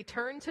can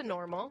return to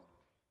normal.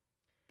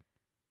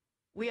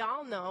 We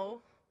all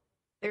know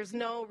there's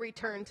no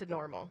return to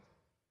normal.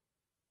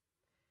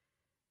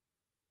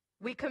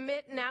 We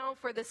commit now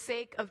for the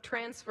sake of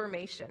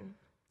transformation,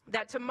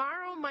 that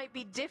tomorrow might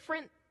be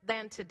different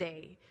than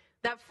today,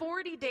 that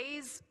 40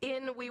 days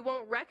in we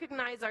won't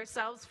recognize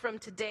ourselves from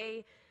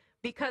today,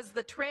 because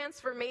the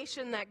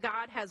transformation that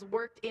God has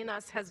worked in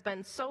us has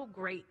been so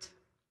great.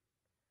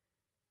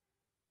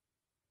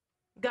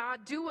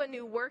 God, do a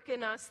new work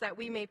in us that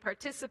we may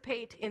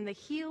participate in the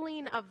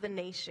healing of the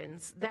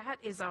nations. That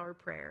is our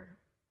prayer.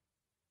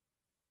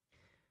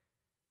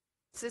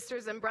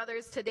 Sisters and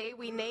brothers, today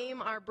we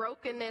name our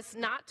brokenness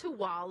not to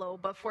wallow,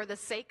 but for the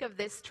sake of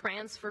this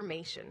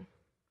transformation.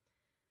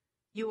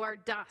 You are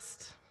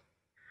dust.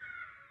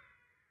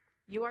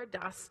 You are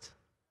dust.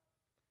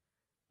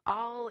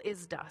 All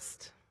is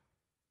dust.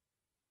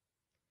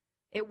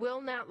 It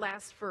will not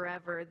last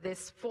forever.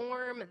 This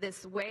form,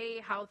 this way,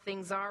 how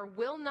things are,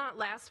 will not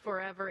last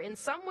forever. In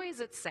some ways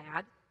it's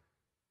sad,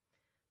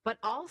 but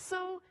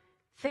also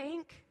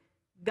thank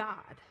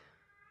God.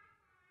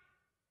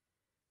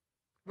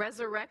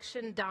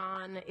 Resurrection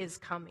dawn is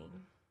coming.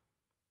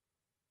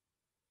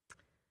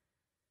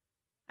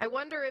 I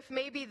wonder if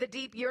maybe the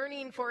deep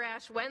yearning for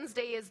Ash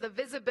Wednesday is the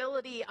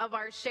visibility of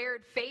our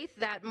shared faith.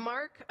 That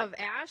mark of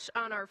ash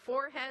on our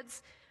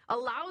foreheads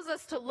allows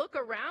us to look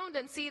around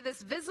and see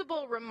this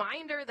visible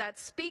reminder that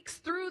speaks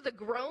through the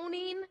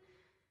groaning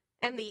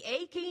and the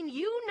aching.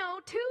 You know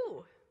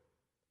too.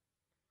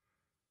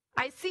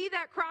 I see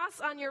that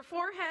cross on your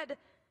forehead.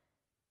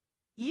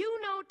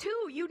 You know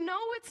too. You know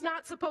it's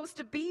not supposed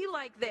to be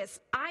like this.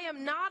 I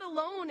am not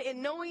alone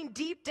in knowing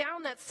deep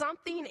down that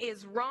something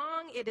is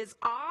wrong. It is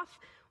off.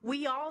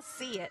 We all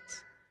see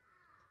it.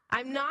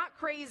 I'm not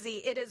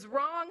crazy. It is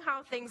wrong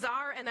how things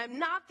are, and I'm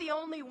not the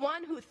only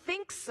one who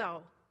thinks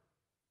so.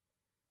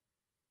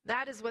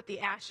 That is what the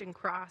Ashen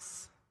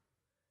Cross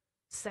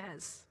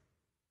says.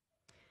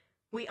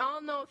 We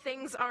all know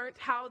things aren't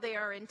how they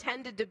are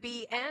intended to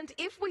be, and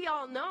if we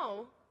all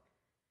know,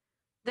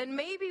 then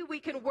maybe we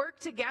can work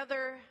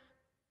together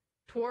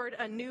toward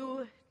a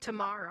new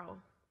tomorrow.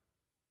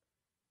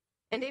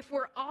 And if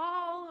we're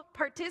all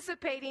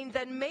participating,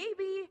 then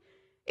maybe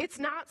it's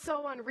not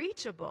so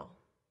unreachable.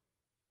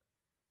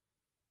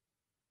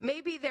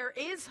 Maybe there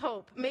is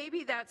hope.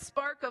 Maybe that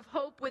spark of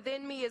hope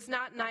within me is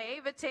not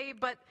naivete,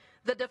 but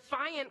the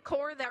defiant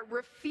core that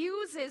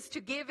refuses to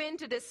give in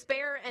to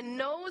despair and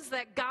knows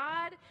that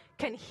God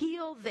can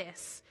heal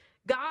this.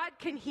 God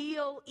can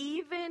heal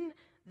even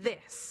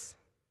this.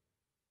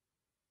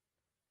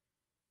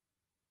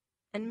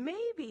 And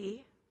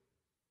maybe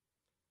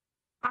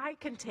I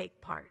can take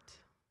part.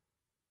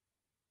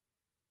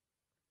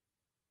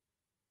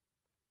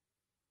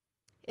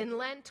 In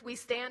Lent, we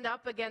stand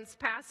up against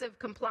passive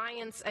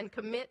compliance and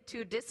commit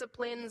to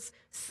disciplines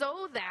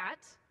so that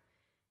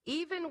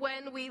even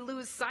when we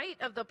lose sight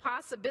of the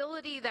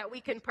possibility that we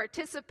can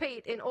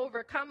participate in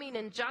overcoming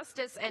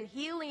injustice and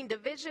healing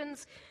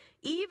divisions,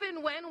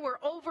 even when we're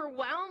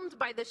overwhelmed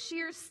by the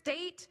sheer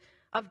state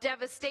of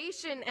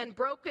devastation and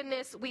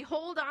brokenness, we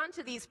hold on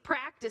to these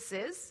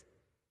practices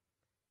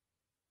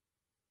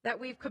that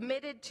we've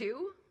committed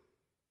to,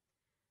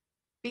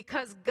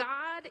 because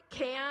God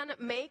can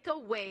make a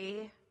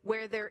way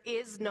where there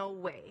is no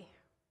way.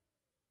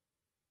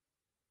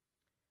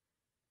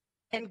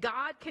 And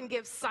God can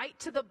give sight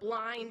to the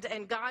blind,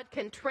 and God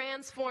can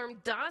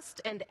transform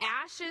dust and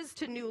ashes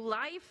to new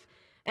life,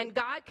 and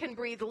God can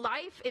breathe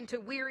life into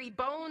weary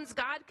bones.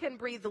 God can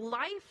breathe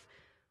life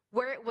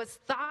where it was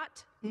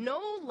thought no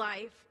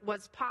life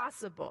was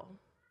possible.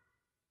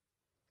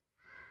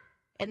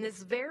 And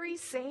this very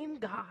same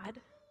God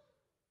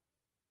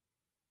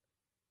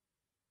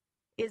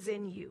is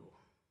in you.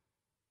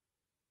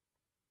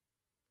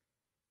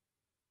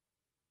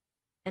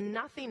 And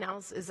nothing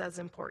else is as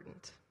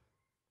important.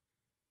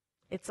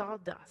 It's all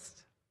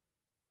dust.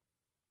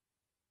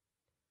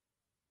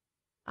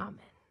 Amen.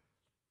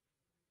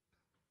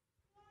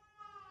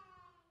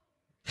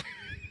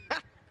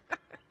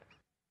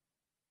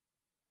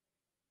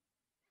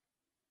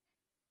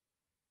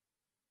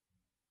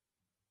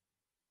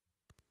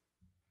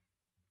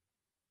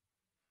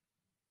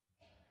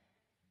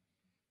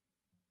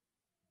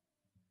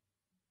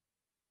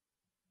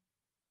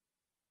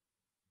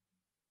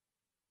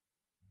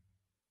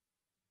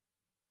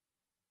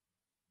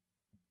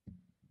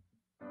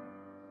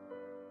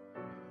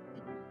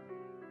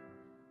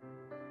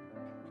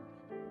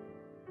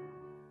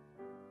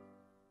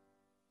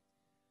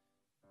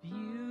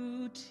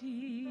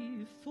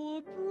 Beauty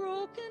for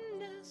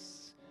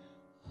brokenness,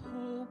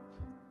 hope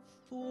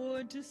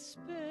for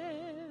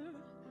despair.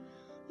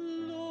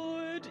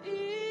 Lord,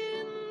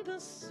 in the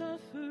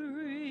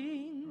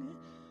suffering,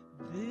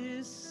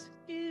 this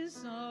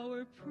is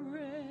our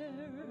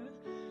prayer.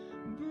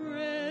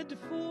 Bread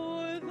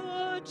for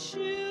the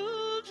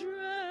children,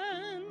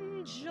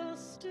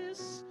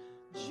 justice,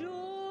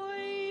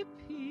 joy,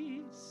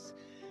 peace.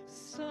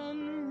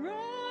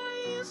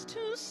 Sunrise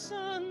to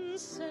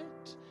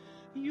sunset,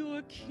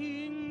 your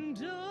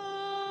kingdom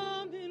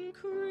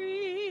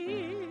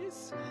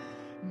increase.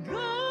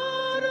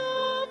 God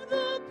of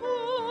the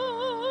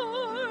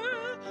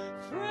poor,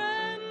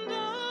 friend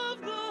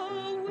of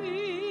the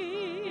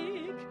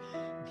weak,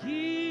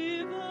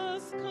 give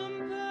us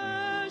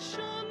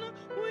compassion,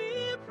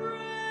 we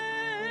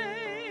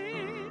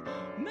pray.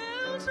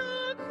 Melt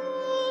our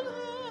cold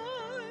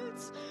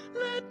hearts,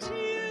 let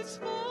tears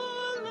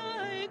fall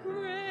like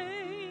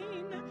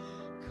rain.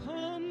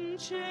 Come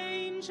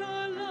change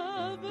our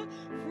love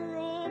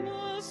from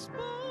a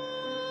spark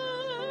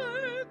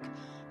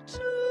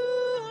to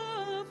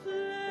a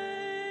flame.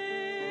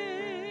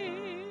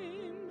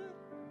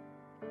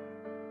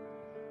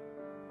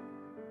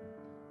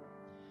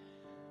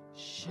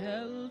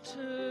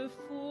 Shelter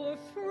for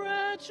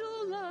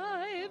fragile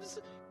lives,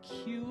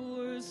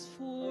 cures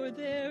for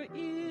their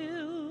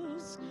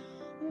ills,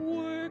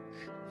 work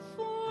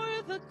for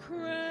the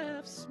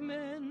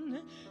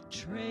craftsmen,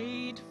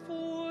 trade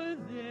for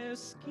their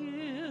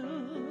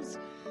skills,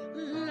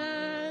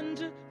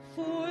 land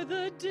for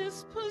the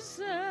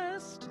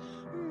dispossessed,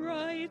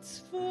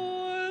 rights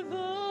for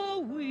the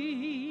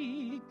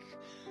weak,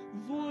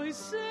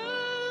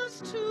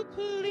 voices to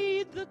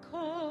plead the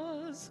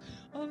cause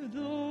of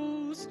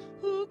those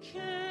who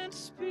can't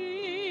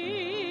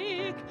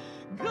speak.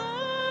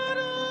 God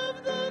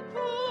of the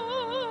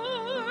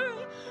poor,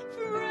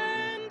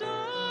 friend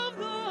of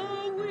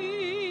the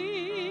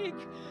weak,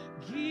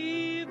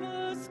 give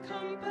us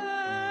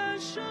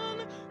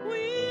compassion,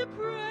 we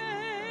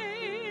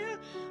pray.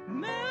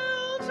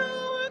 Melt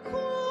our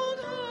cold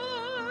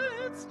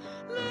hearts,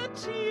 let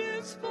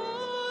tears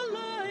fall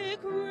like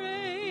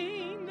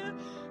rain.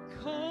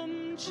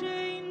 Come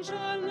change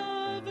our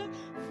love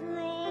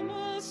from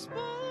a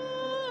spark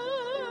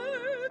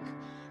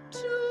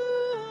to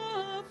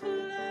a flame.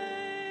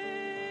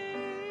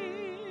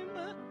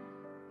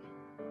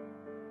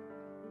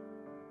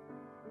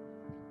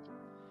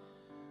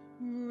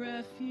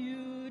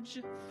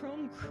 Refuge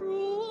from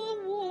cruel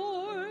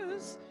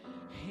wars,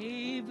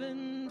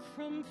 haven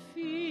from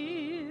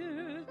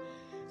fear,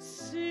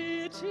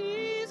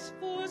 cities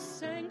for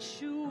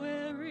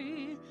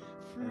sanctuary,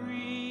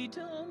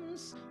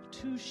 freedoms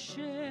to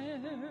share.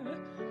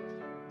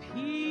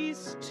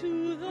 Peace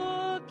to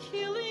the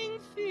killing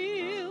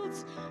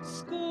fields,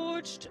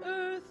 scorched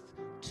earth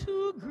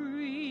to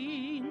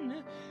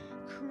green.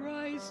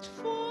 Christ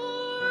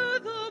for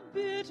the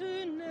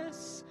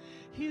bitterness,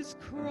 his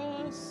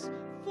cross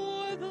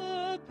for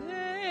the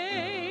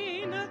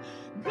pain.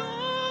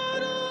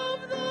 God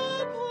of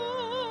the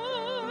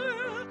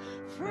poor,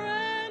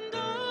 friend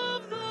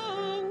of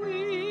the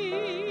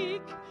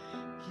weak,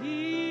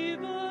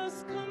 give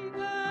us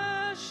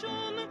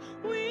compassion,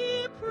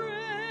 we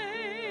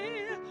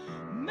pray.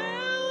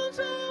 Melt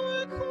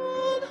our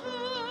cold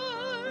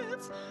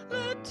hearts,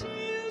 let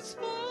tears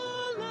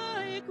fall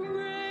like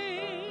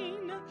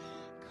rain.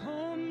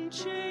 Come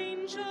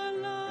change our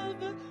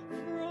love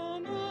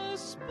from a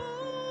spark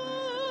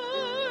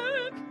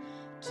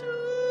to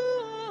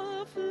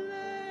a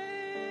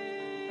flame.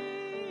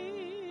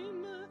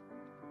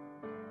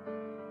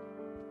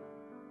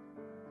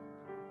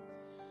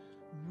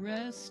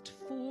 Rest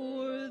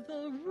for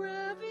the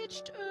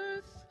ravaged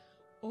earth,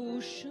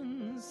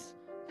 oceans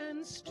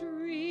and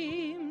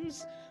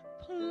streams,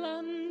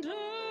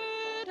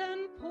 plundered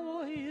and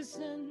poisoned.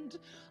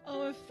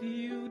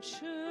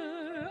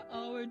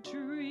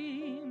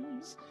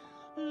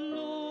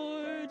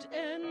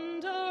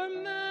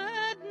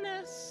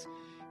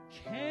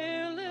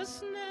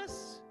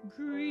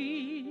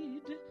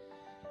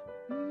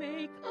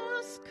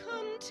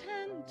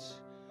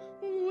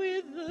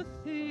 the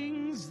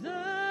things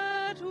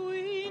that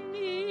we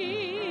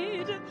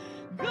need.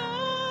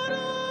 God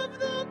of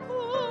the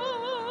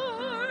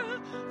poor,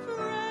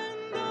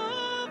 friend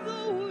of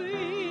the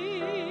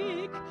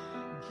weak,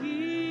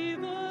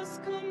 give us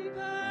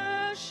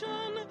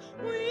compassion,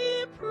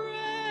 we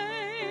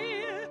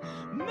pray.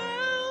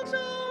 Melt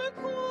our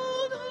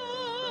cold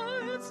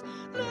hearts,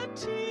 let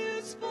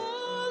tears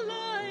fall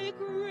like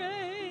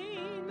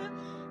rain.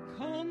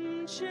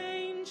 Come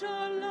change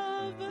our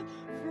love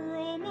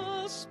from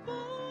a spark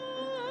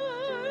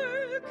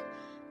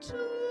to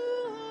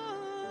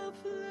a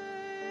flame.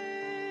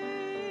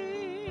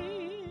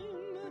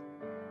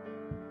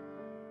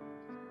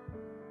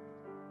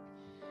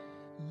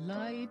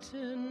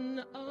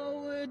 Lighten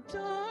our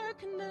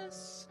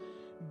darkness,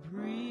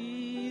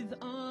 breathe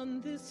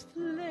on this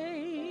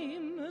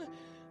flame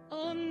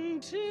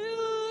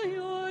until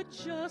your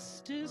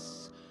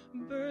justice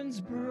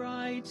burns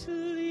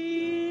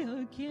brightly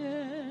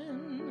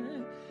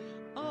again,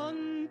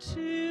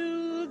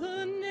 until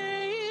the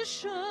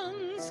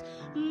nations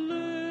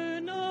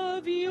learn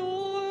of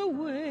your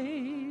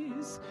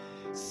ways,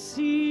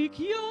 seek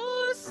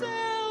your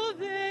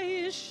salvation,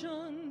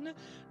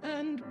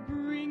 and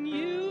bring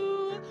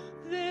you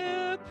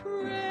their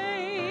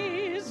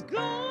praise.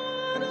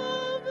 God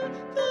of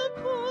the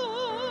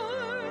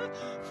poor,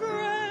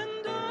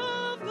 friend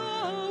of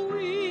the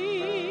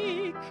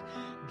weak,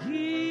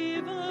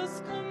 give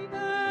us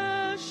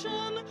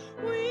compassion,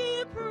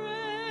 we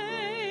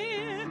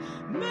pray.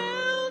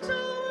 Melt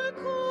our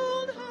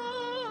cold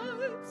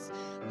hearts,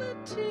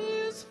 let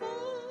tears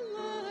fall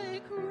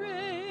like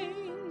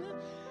rain.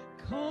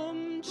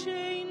 Come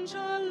change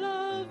our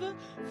love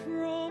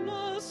from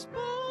a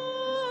spark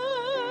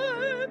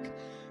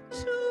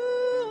to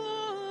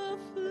a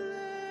flame.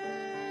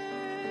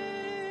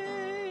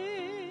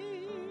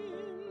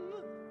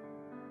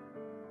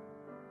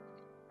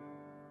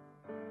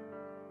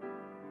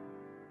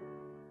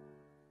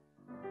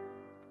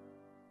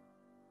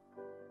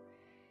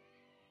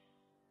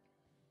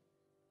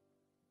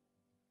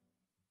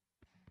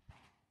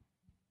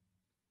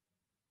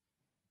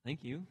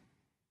 Thank you.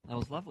 That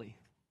was lovely.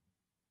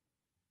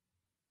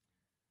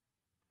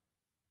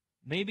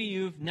 Maybe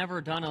you've never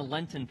done a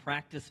Lenten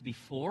practice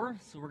before,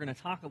 so we're going to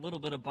talk a little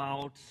bit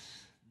about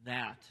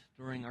that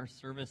during our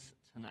service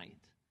tonight.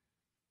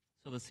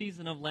 So the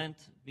season of Lent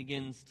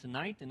begins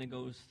tonight and it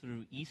goes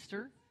through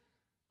Easter.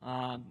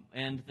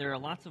 And there are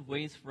lots of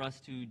ways for us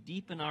to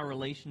deepen our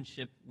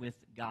relationship with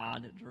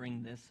God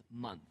during this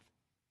month.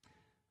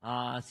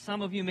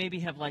 Some of you maybe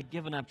have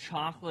given up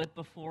chocolate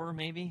before,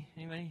 maybe?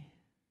 Anybody?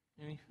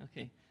 Maybe?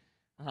 Okay.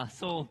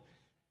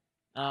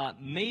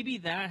 Maybe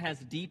that has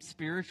deep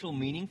spiritual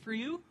meaning for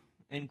you,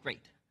 and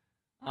great.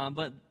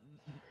 But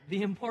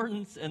the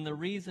importance and the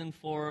reason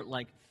for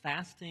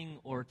fasting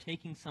or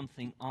taking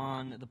something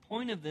on, the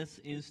point of this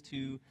is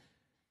to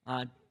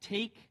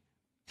take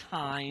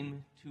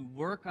time to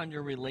work on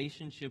your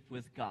relationship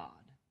with God.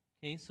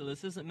 Okay, so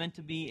this isn't meant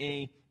to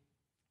be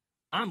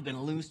I'm going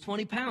to lose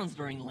 20 pounds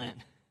during Lent.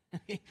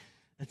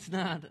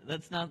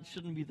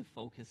 Shouldn't be the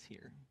focus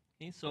here.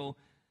 Okay, so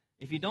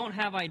if you don't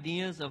have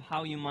ideas of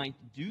how you might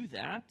do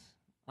that,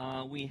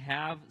 we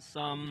have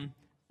some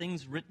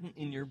things written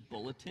in your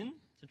bulletin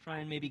to try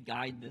and maybe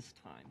guide this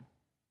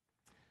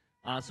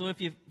time. So if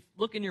you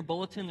look in your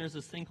bulletin, there's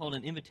this thing called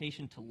an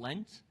invitation to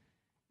Lent.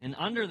 And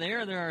under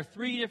there are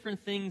 3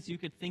 different things you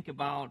could think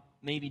about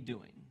maybe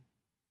doing.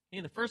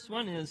 Okay, the first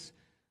one is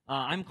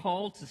I'm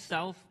called to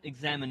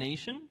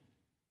self-examination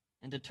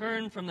and to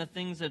turn from the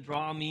things that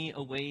draw me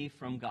away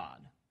from God.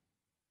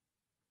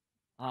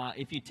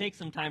 If you take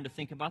some time to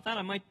think about that,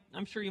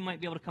 I'm sure you might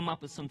be able to come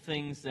up with some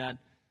things that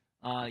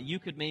you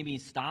could maybe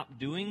stop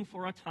doing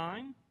for a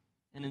time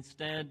and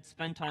instead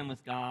spend time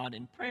with God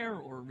in prayer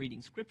or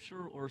reading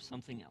Scripture or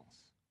something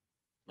else.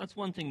 That's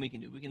one thing we can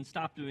do. We can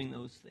stop doing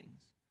those things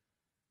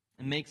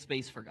and make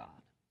space for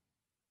God.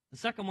 The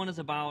second one is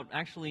about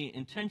actually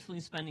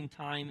intentionally spending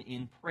time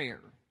in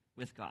prayer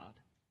with God.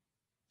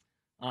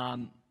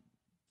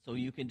 So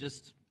you can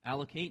just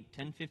allocate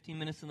 10, 15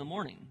 minutes in the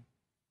morning.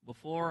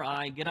 Before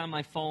I get on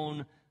my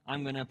phone,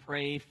 I'm going to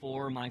pray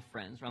for my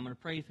friends. Or I'm going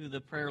to pray through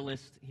the prayer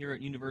list here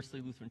at University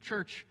Lutheran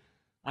Church.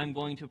 I'm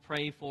going to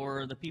pray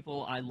for the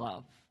people I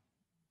love.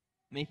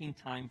 Making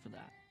time for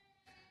that.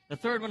 The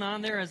third one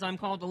on there is I'm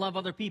called to love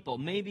other people.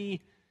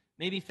 Maybe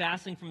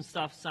fasting from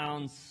stuff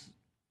sounds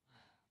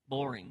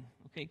boring.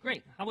 Okay,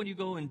 great. How about you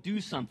go and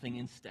do something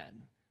instead?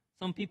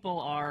 Some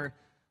people are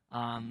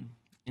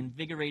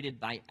invigorated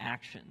by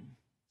action.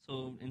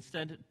 So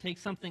instead, take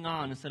something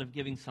on instead of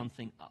giving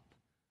something up.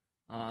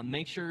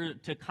 Make sure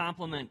to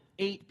compliment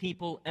 8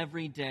 people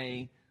every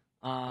day,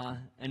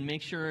 and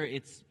make sure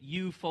it's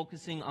you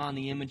focusing on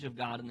the image of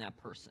God in that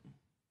person.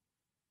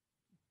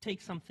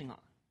 Take something on.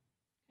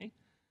 Okay?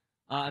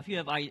 If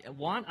you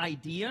want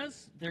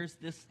ideas, there's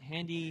this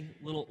handy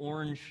little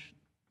orange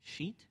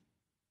sheet.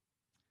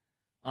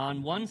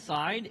 On one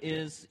side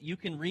is you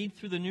can read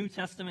through the New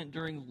Testament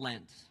during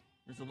Lent.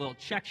 There's a little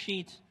check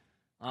sheet.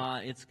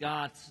 It's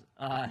got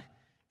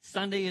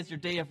Sunday is your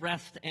day of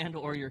rest and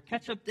or your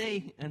catch-up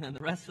day, and then the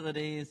rest of the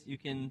days you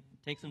can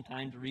take some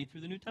time to read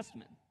through the New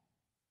Testament.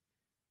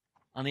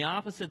 On the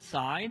opposite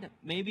side,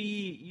 maybe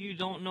you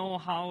don't know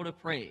how to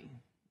pray,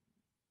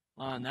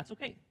 and that's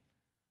okay.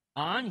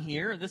 On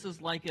here, this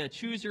is like a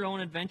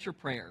choose-your-own-adventure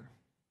prayer.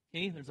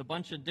 Okay, there's a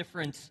bunch of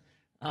different,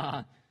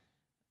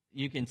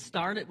 you can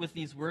start it with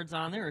these words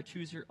on there, or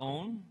choose your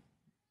own.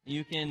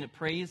 You can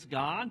praise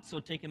God, so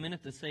take a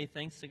minute to say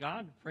thanks to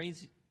God.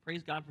 Praise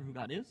God for who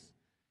God is.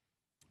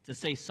 To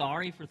say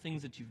sorry for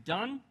things that you've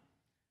done.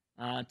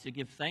 To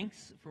give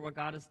thanks for what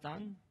God has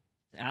done.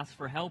 To ask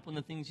for help on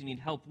the things you need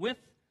help with.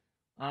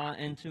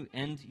 And to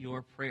end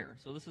your prayer.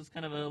 So this is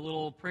kind of a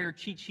little prayer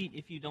cheat sheet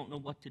if you don't know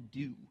what to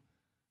do.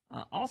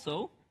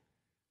 Also,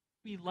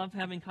 we love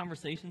having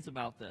conversations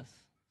about this.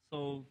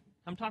 So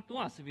come talk to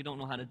us if you don't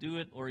know how to do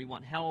it, or you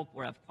want help,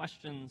 or have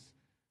questions.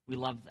 We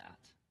love that.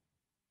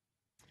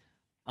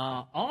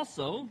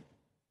 Also,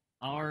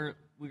 we're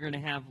going to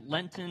have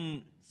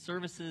Lenten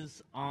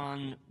services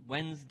on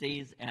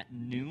Wednesdays at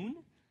noon,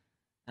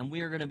 and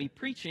we are going to be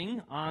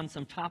preaching on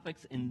some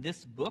topics in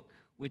this book,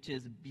 which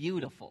is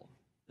beautiful.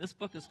 This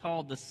book is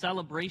called The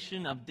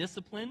Celebration of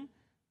Discipline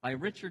by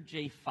Richard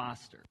J.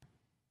 Foster.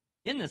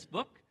 In this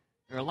book,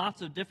 there are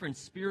lots of different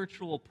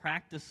spiritual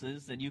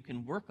practices that you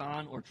can work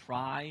on or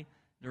try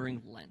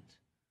during Lent.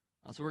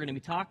 So we're going to be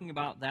talking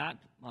about that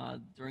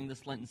during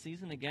this Lenten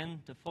season,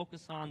 again, to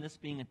focus on this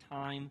being a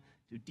time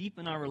to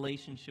deepen our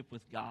relationship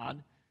with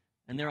God.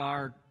 And there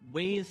are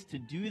ways to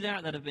do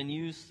that that have been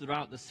used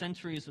throughout the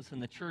centuries within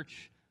the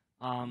church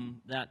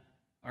that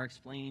are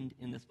explained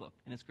in this book.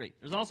 And it's great.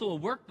 There's also a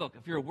workbook.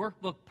 If you're a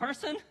workbook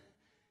person,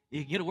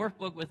 you can get a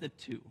workbook with it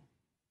too.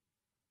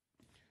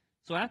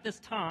 So at this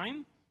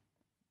time,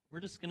 we're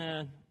just going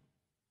to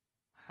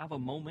have a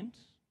moment.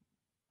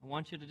 I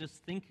want you to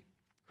just think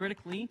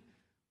critically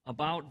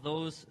about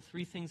those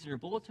three things in your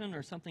bulletin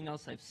or something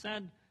else I've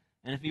said.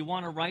 And if you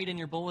want to write in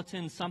your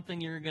bulletin something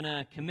you're going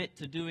to commit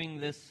to doing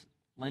this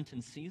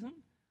Lenten season,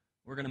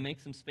 we're going to make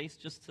some space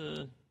just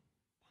to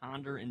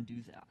ponder and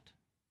do that.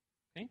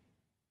 Okay?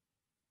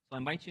 So I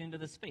invite you into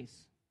this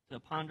space to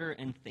ponder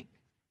and think.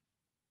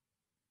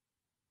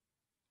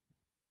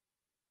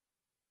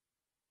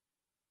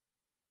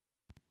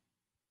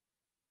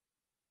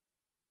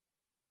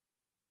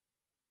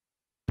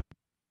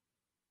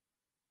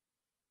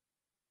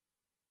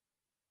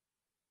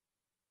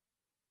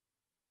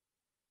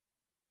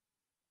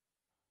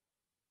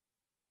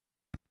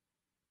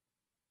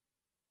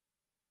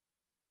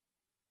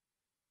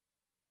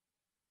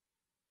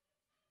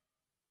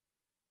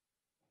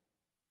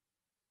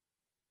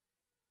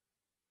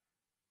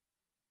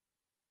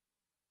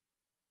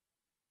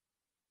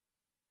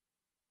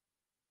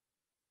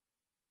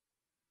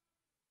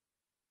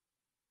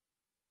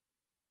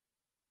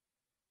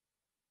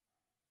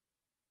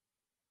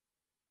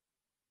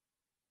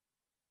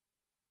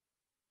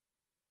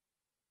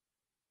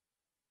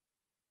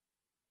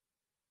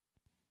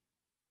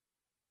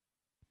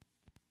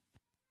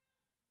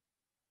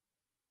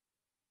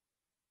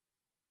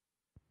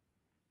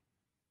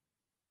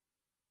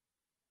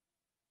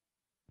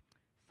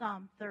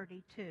 Psalm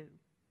 32.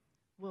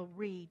 We'll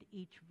read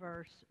each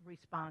verse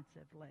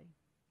responsively.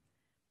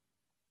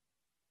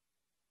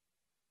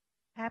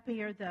 Happy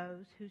are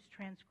those whose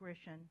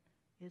transgression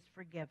is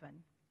forgiven.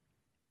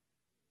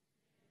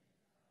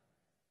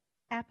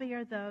 Happy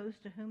are those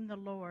to whom the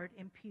Lord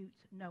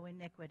imputes no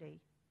iniquity.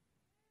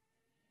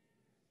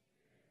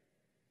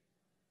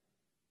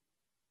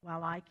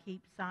 While I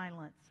keep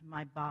silence,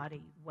 my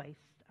body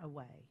wastes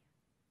away.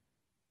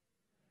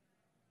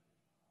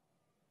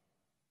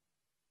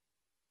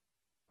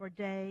 For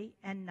day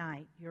and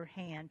night your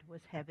hand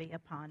was heavy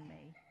upon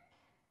me.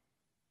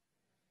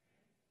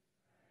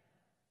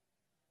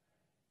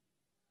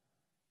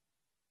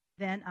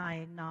 Then I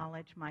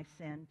acknowledge my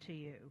sin to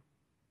you.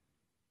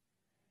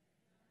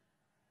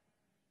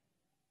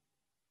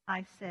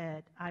 I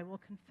said, I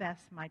will confess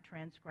my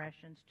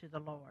transgressions to the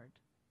Lord.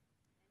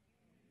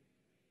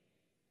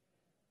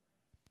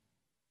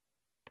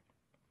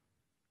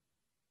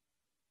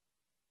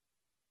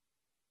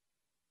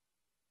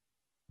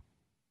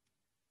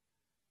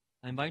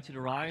 I invite you to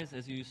rise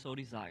as you so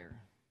desire.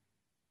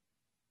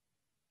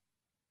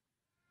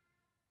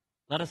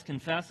 Let us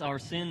confess our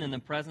sin in the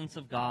presence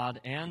of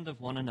God and of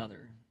one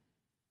another.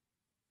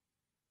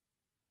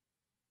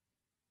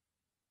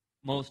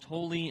 Most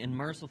holy and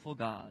merciful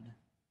God,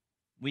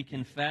 we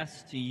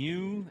confess to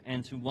you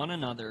and to one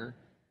another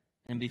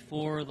and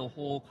before the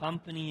whole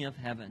company of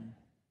heaven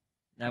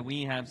that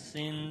we have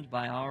sinned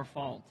by our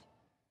fault,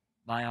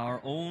 by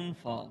our own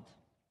fault,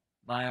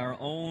 by our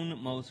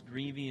own most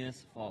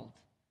grievous fault,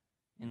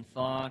 in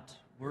thought,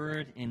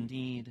 word, and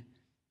deed,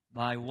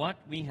 by what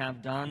we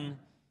have done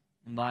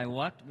and by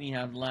what we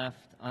have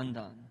left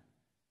undone.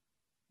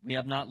 We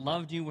have not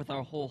loved you with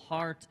our whole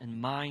heart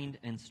and mind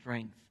and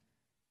strength.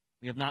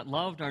 We have not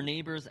loved our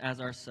neighbors as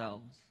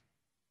ourselves.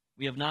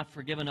 We have not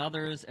forgiven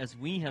others as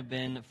we have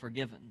been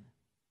forgiven.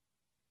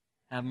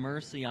 Have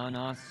mercy on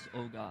us,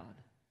 O God.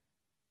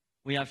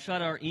 We have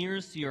shut our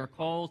ears to your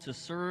call to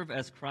serve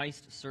as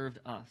Christ served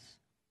us.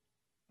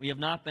 We have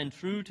not been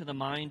true to the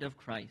mind of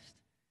Christ.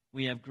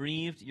 We have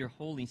grieved your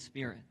Holy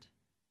Spirit.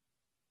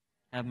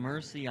 Have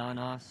mercy on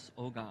us,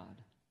 O God.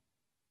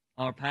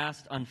 Our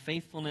past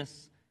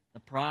unfaithfulness, the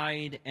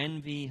pride,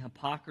 envy,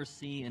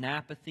 hypocrisy, and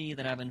apathy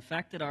that have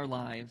infected our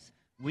lives,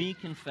 we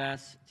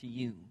confess to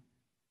you.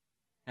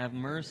 Have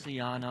mercy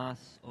on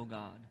us, O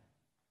God.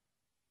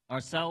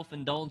 Our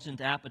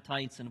self-indulgent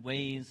appetites and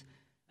ways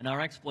and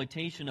our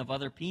exploitation of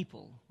other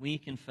people, we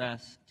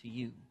confess to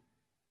you.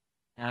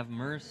 Have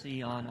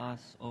mercy on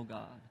us, O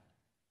God.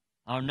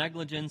 Our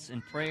negligence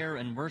in prayer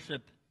and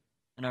worship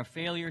and our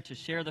failure to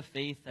share the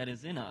faith that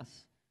is in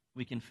us,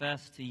 we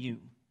confess to you.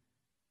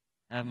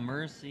 Have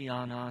mercy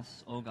on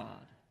us, O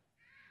God.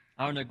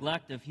 Our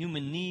neglect of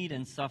human need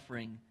and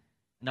suffering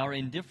and our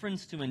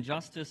indifference to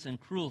injustice and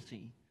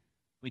cruelty,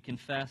 we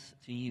confess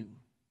to you.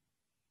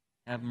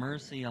 Have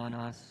mercy on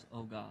us,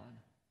 O God.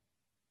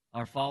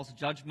 Our false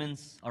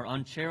judgments, our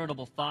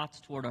uncharitable thoughts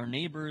toward our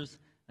neighbors,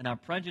 and our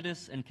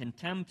prejudice and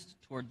contempt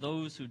toward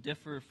those who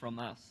differ from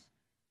us,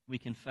 we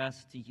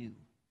confess to you.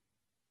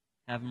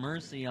 Have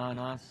mercy on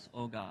us,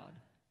 O God.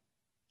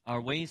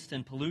 Our waste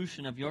and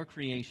pollution of your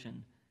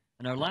creation,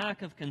 and our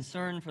lack of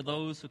concern for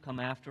those who come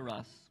after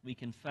us, we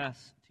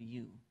confess to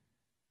you.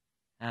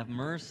 Have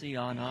mercy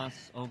on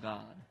us, O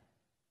God.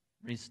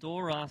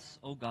 Restore us,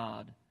 O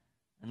God,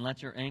 and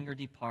let your anger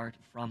depart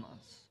from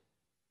us.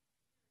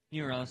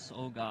 Hear us,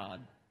 O God,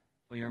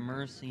 for your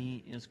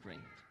mercy is great.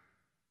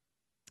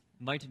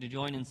 Invited to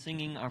join in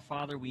singing Our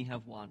Father, We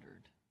Have Wandered.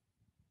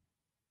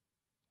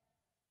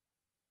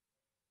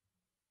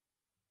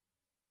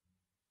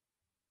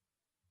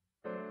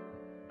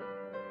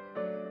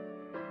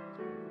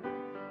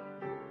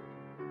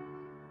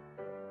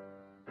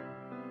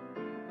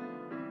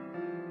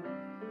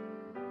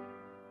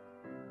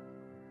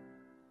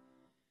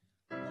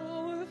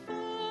 Our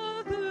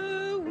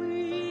Father,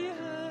 we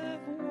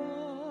have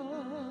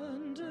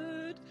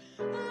wandered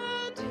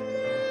and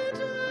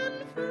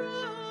hidden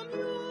from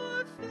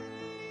your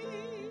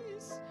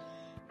face.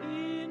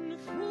 In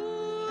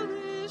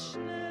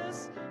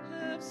foolishness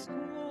have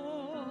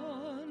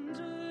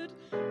squandered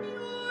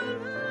your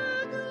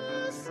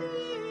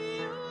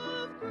legacy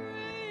of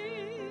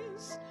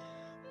grace.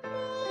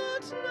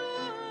 But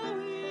now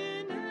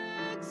in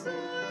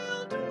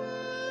exile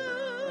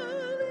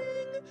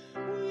dwelling,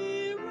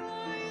 we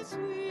rise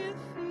with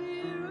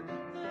fear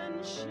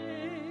and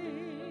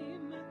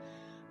shame,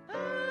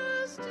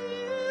 as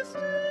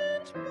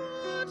distant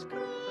but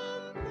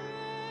compelling,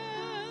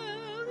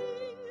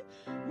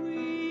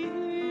 we hear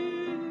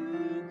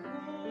you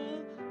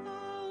call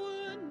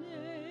our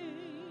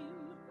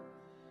name.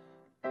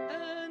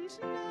 And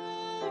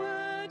now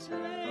at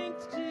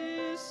length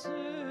discerning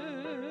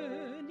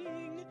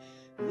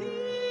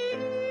the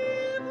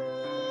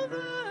evil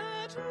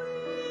that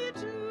we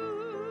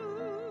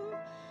do,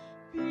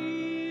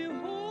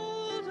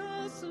 behold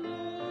us,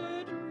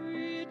 Lord,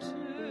 returning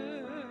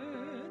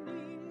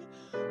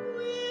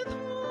with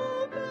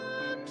hope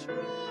and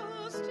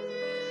trust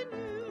in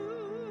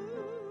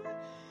you.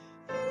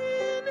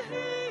 In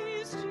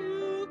haste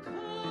you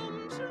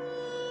come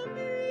to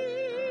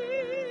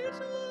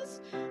meet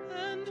us,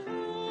 and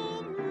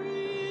home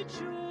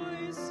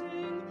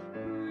rejoicing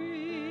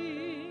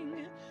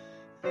bring.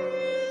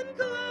 In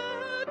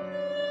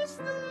gladness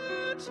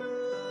there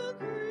to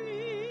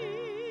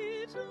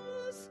greet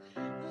us,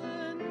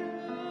 and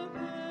cup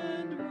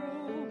and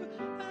robe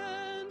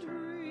and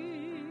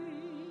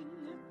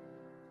ring.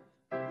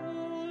 O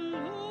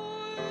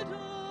Lord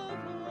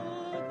of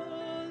all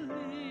the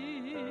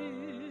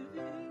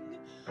living,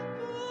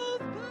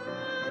 both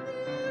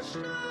banished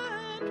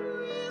and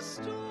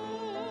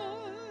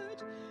restored,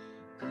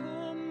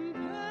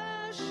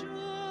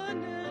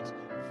 compassionate,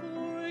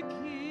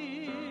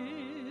 forgiving,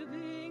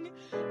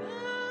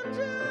 and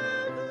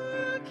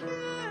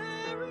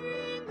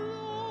ever-caring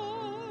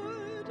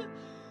Lord,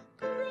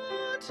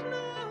 grant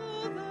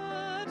now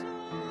that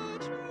our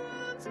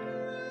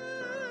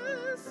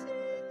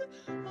transgressing,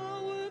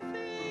 our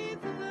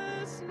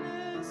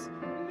faithlessness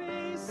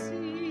may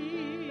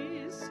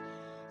cease.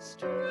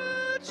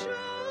 Stretch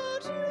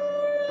out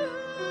your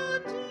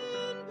hand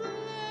in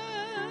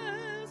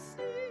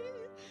blessing,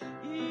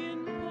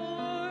 in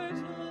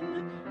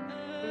pardon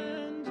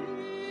and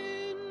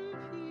in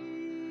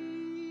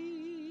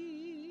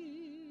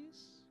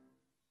peace.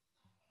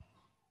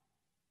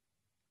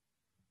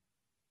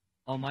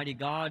 Almighty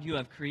God, you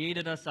have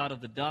created us out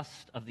of the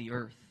dust of the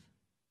earth.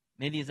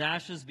 May these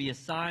ashes be a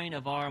sign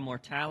of our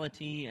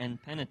mortality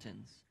and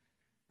penitence,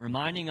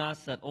 reminding us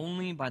that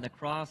only by the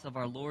cross of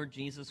our Lord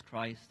Jesus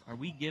Christ are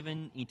we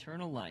given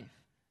eternal life.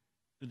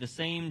 Through the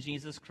same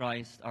Jesus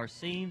Christ, our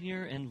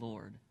Savior and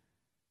Lord.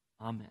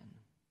 Amen.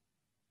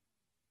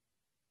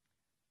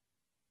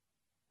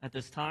 At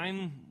this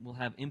time, we'll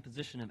have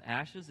imposition of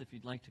ashes. If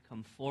you'd like to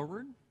come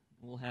forward,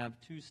 we'll have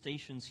 2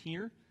 stations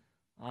here,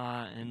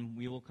 and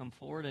we will come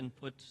forward and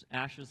put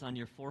ashes on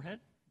your forehead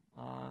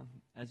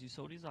as you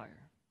so desire.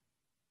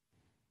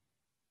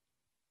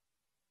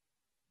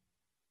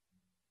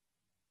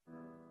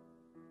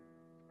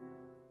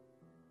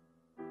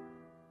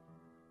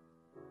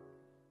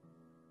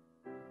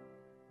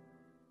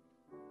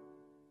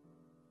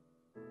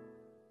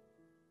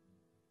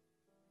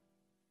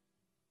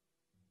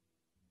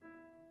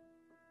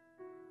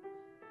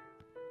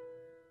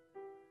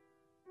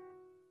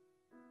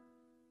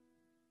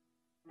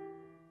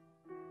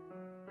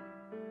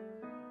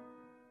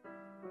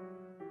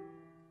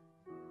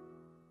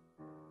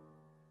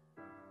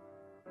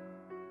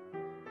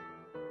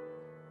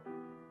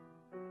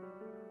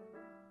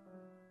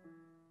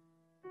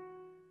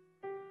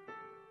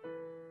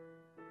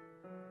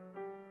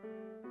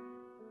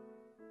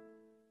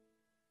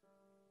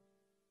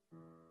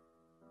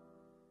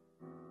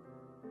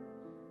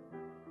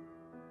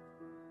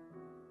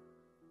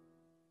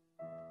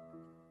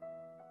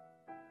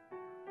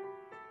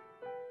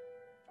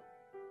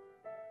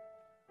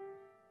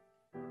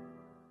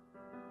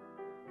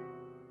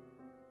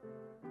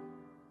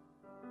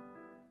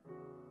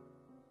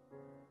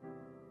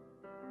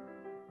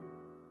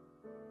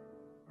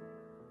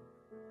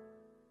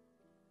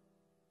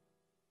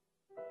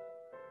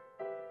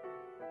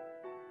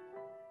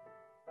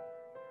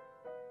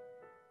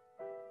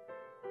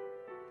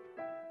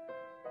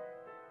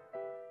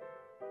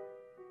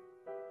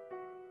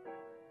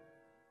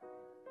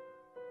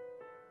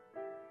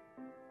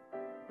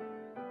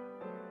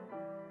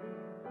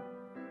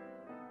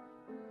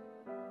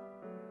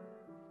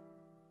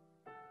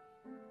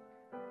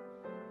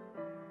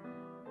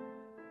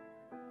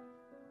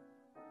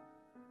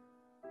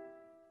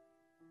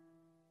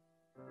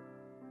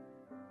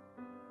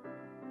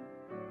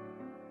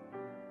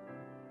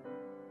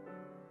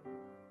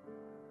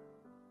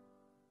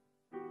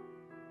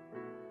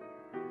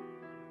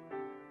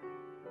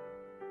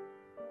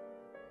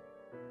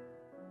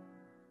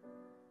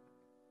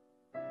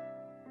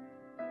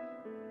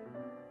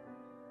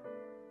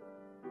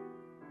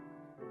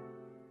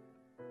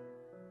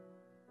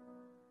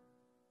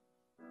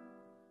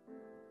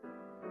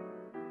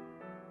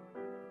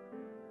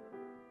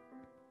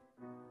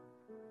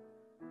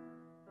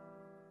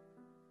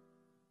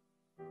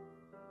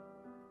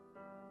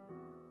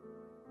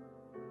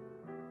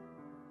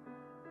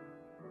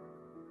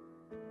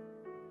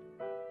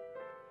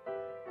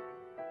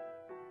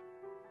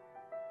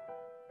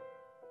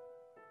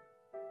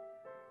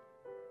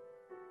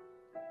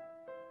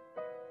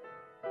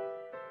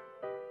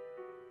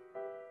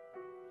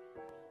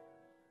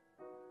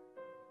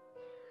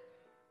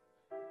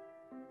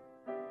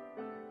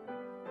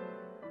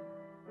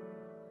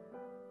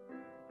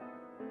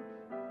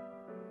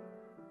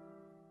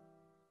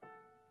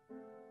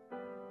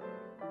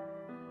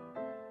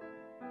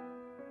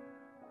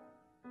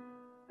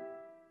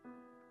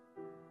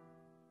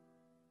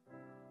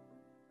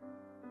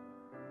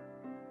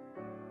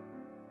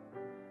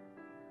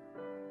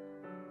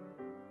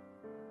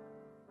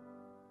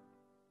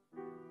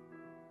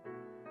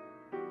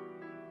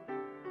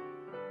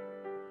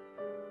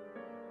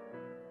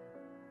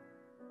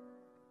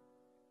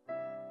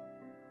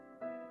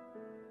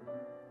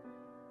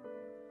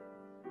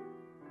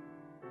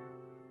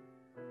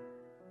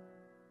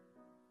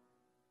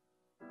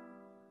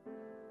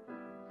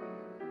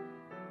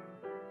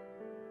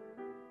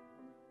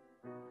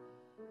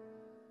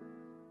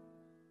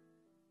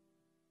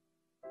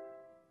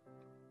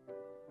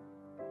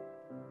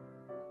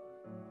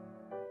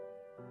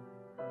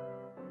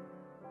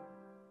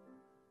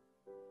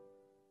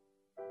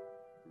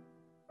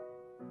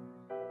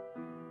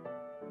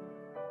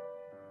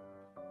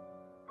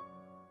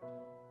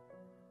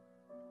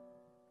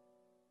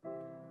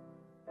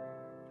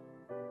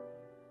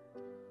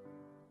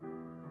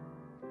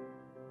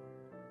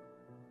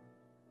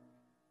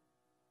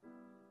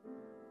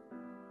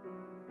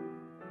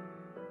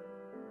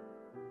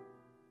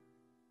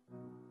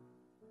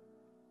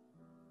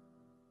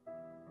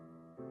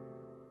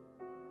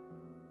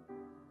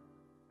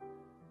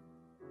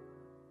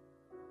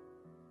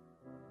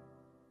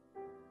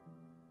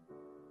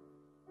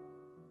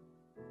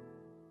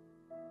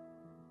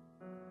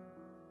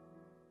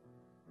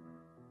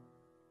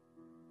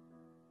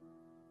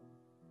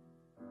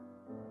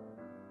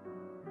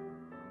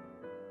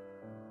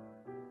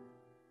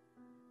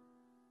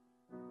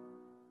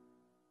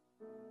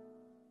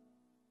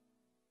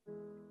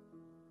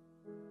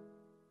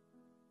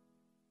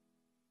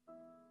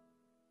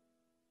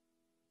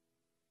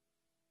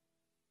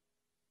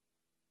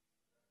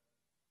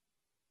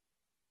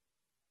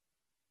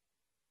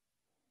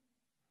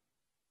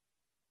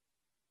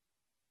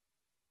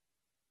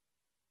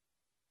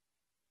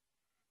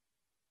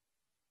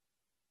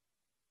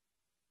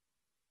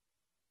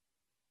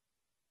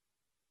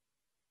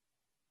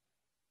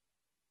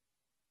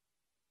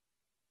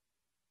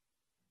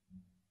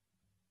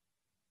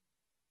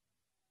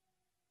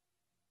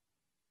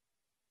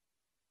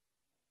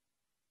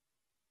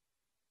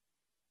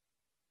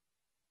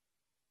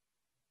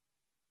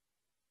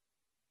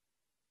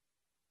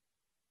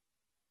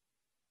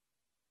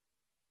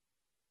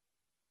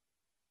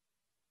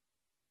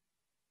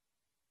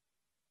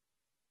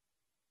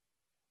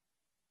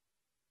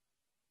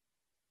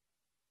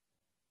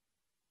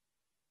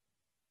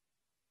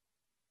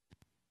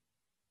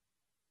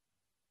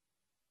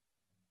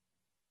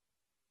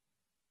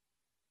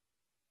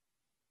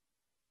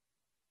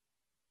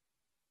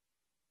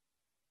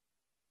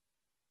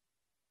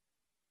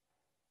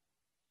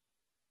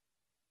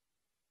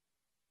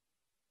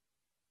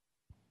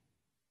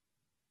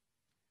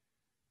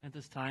 At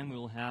this time, we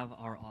will have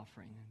our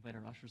offering. I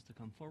invite our ushers to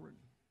come forward.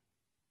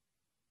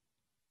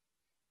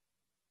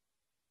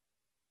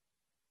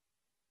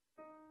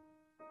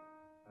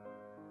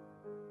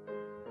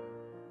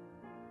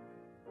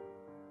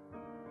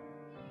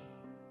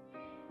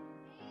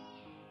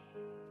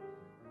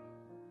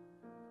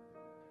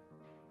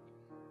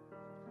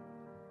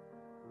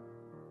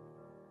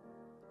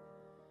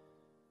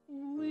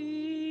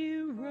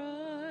 We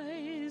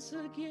rise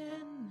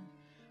again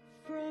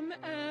from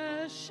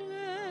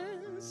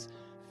ashes,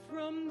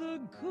 from the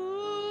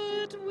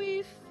good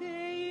we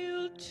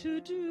failed to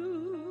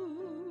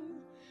do.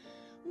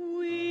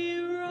 We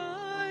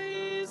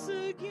rise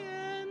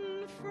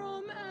again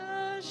from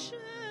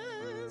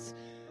ashes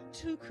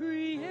to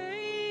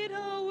create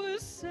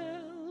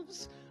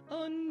ourselves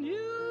anew.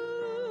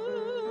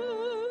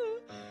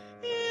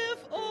 If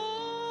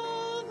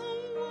all the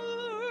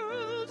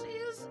world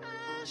is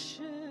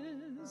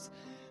ashes,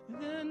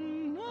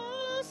 then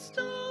must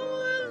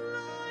our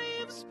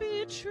lives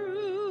be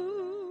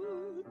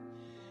true.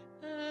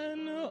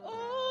 An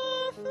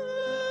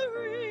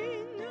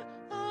offering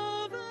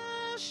of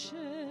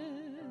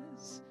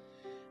ashes,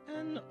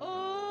 an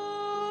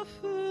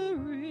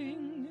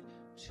offering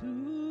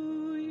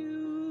to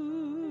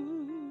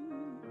you.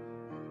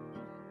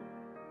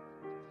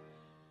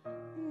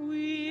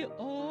 We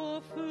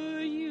offer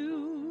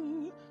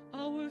you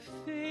our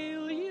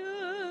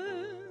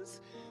failures.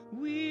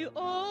 We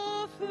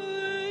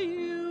offer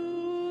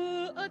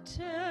you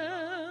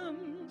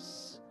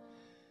attempts,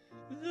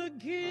 the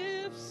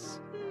gifts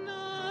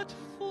not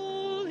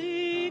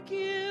fully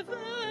given,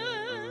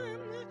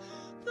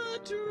 the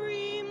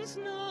dreams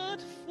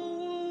not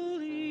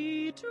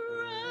fully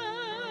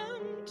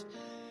dreamt.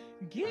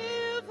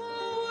 Give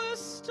our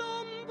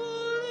stumblings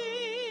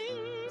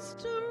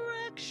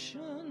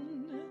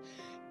direction.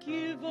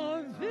 Give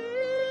our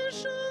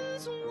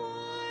visions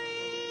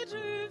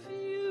wider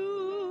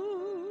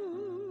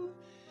view.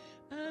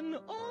 An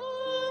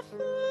offering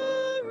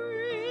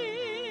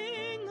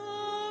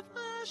of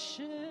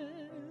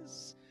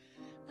ashes,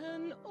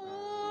 an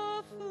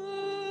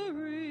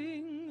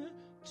offering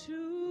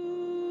to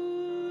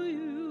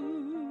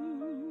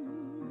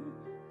you.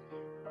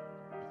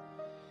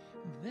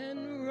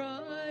 Then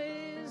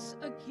rise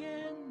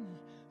again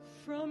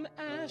from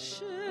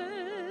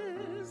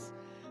ashes.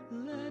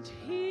 Let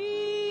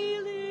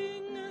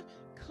healing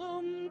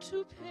come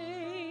to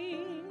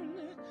pain.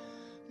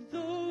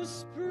 Though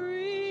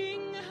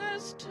spring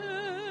has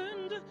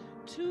turned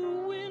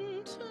to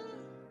winter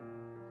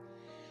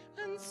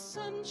and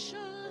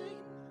sunshine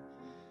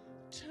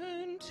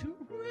turned to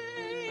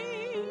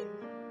rain,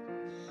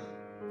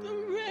 the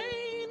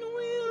rain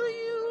we'll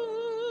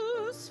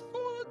use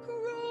for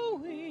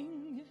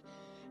growing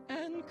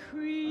and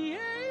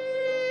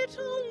create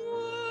a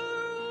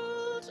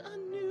world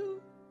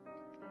anew.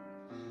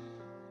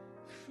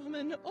 From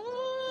an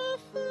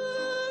offering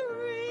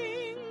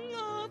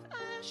of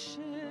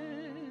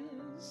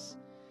ashes,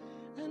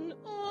 an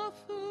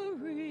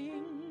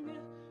offering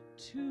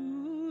to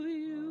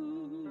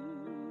you.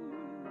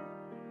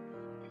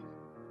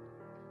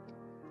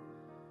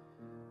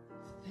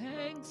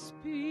 Thanks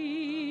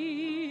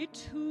be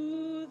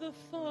to the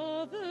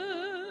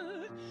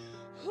Father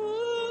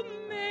who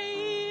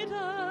made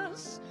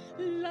us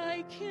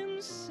like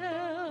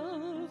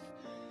himself.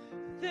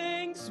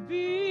 Thanks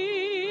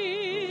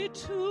be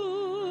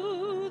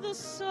to the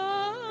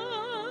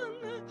Son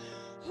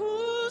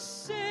who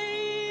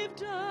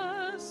saved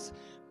us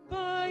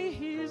by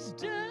his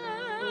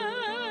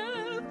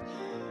death.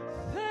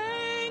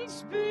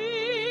 Thanks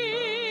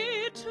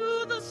be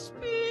to the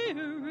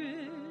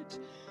Spirit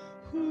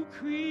who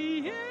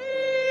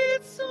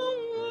creates a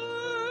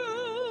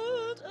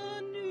world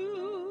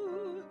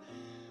anew.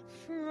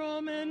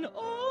 From an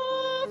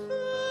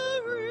offering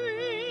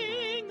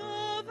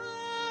of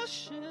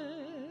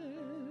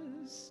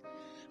ashes,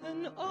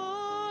 an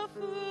offering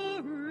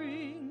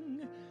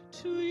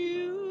to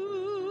you.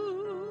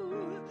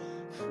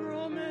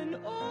 From an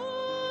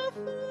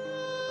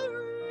offering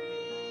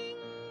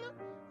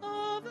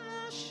of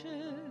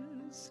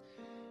ashes,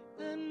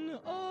 an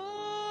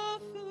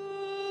offering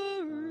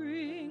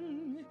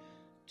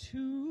to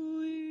you.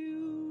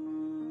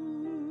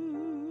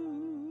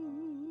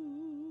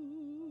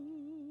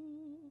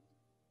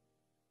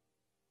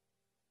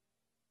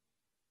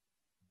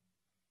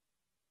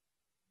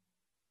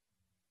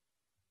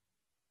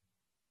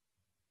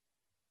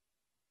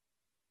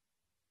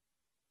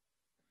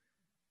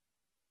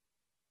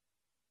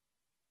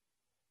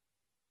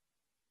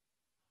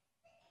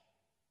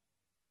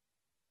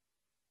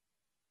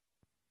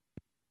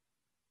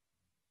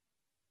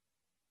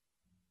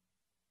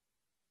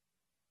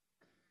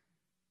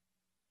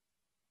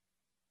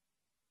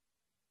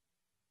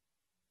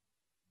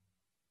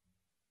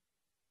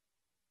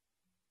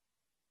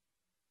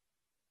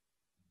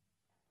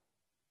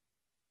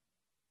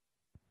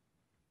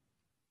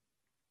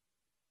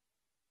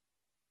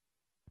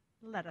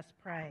 Let us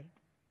pray.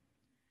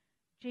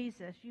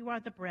 Jesus, you are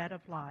the bread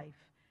of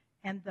life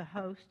and the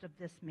host of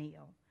this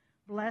meal.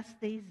 Bless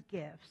these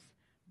gifts.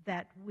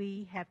 that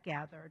we have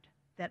gathered,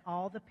 that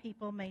all the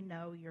people may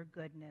know your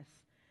goodness.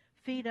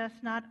 Feed us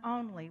not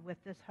only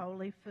with this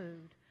holy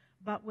food,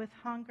 but with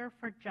hunger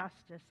for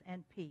justice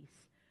and peace.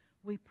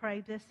 We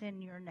pray this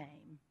in your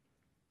name.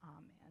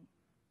 Amen.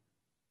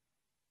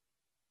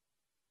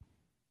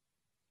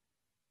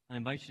 I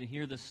invite you to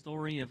hear the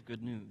story of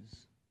good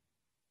news.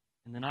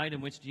 In the night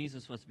in which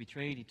Jesus was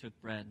betrayed, he took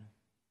bread,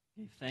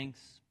 gave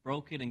thanks,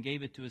 broke it, and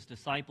gave it to his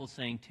disciples,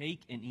 saying,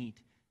 "Take and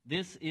eat.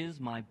 This is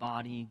my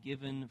body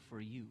given for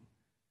you.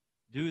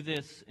 Do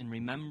this in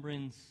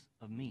remembrance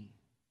of me."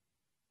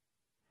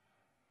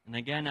 And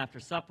again, after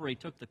supper, he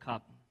took the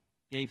cup,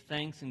 gave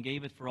thanks, and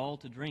gave it for all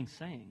to drink,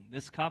 saying,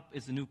 "This cup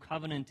is the new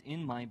covenant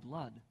in my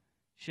blood,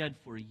 shed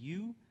for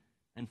you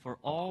and for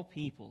all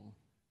people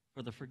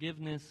for the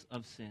forgiveness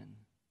of sin.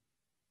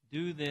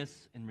 Do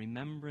this in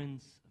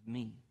remembrance of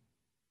me."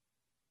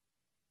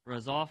 For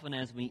as often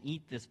as we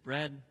eat this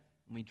bread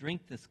and we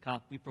drink this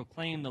cup, we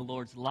proclaim the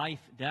Lord's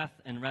life,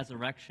 death, and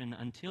resurrection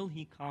until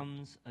he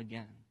comes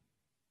again.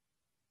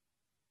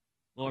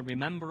 Lord,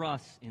 remember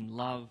us in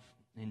love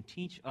and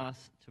teach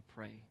us to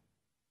pray.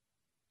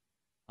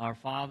 Our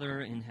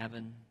Father in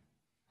heaven,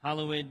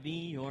 hallowed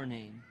be your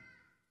name.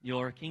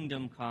 Your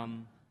kingdom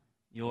come,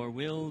 your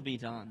will be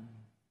done,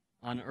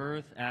 on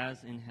earth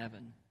as in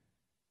heaven.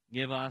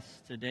 Give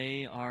us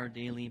today our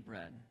daily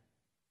bread.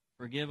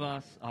 Forgive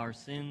us our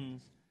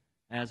sins,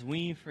 as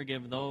we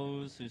forgive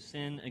those who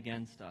sin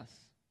against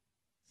us.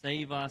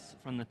 Save us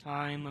from the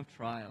time of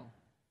trial,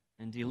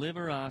 and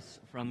deliver us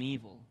from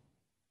evil.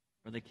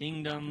 For the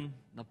kingdom,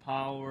 the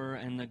power,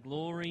 and the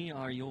glory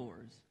are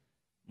yours,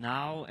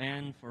 now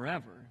and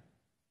forever.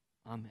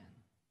 Amen.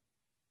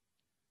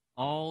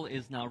 All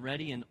is now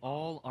ready, and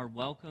all are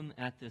welcome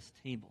at this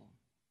table.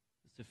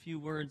 Just a few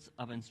words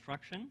of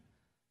instruction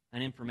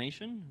and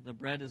information. The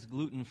bread is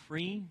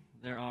gluten-free.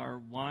 There are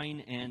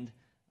wine and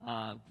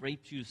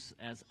grape juice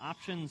as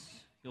options.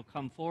 You'll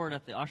come forward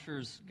at the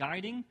usher's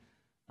guiding.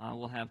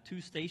 We'll have 2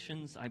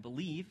 stations, I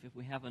believe, if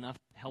we have enough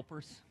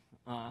helpers.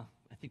 I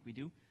think we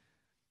do.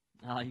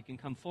 You can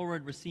come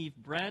forward, receive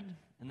bread,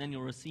 and then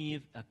you'll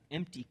receive an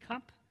empty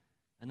cup.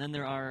 And then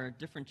there are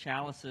different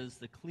chalices.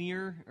 The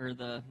clear or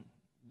the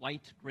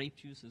white grape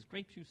juice is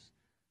grape juice,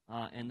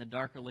 and the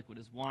darker liquid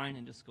is wine.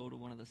 And just go to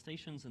one of the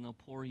stations, and they'll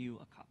pour you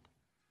a cup.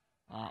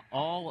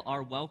 All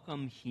are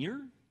welcome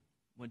here.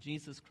 What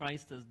Jesus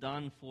Christ has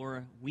done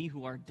for we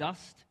who are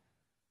dust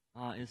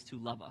is to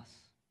love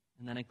us,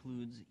 and that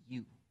includes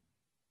you.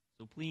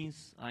 So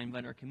please, I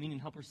invite our communion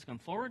helpers to come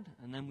forward,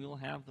 and then we will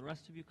have the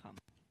rest of you come.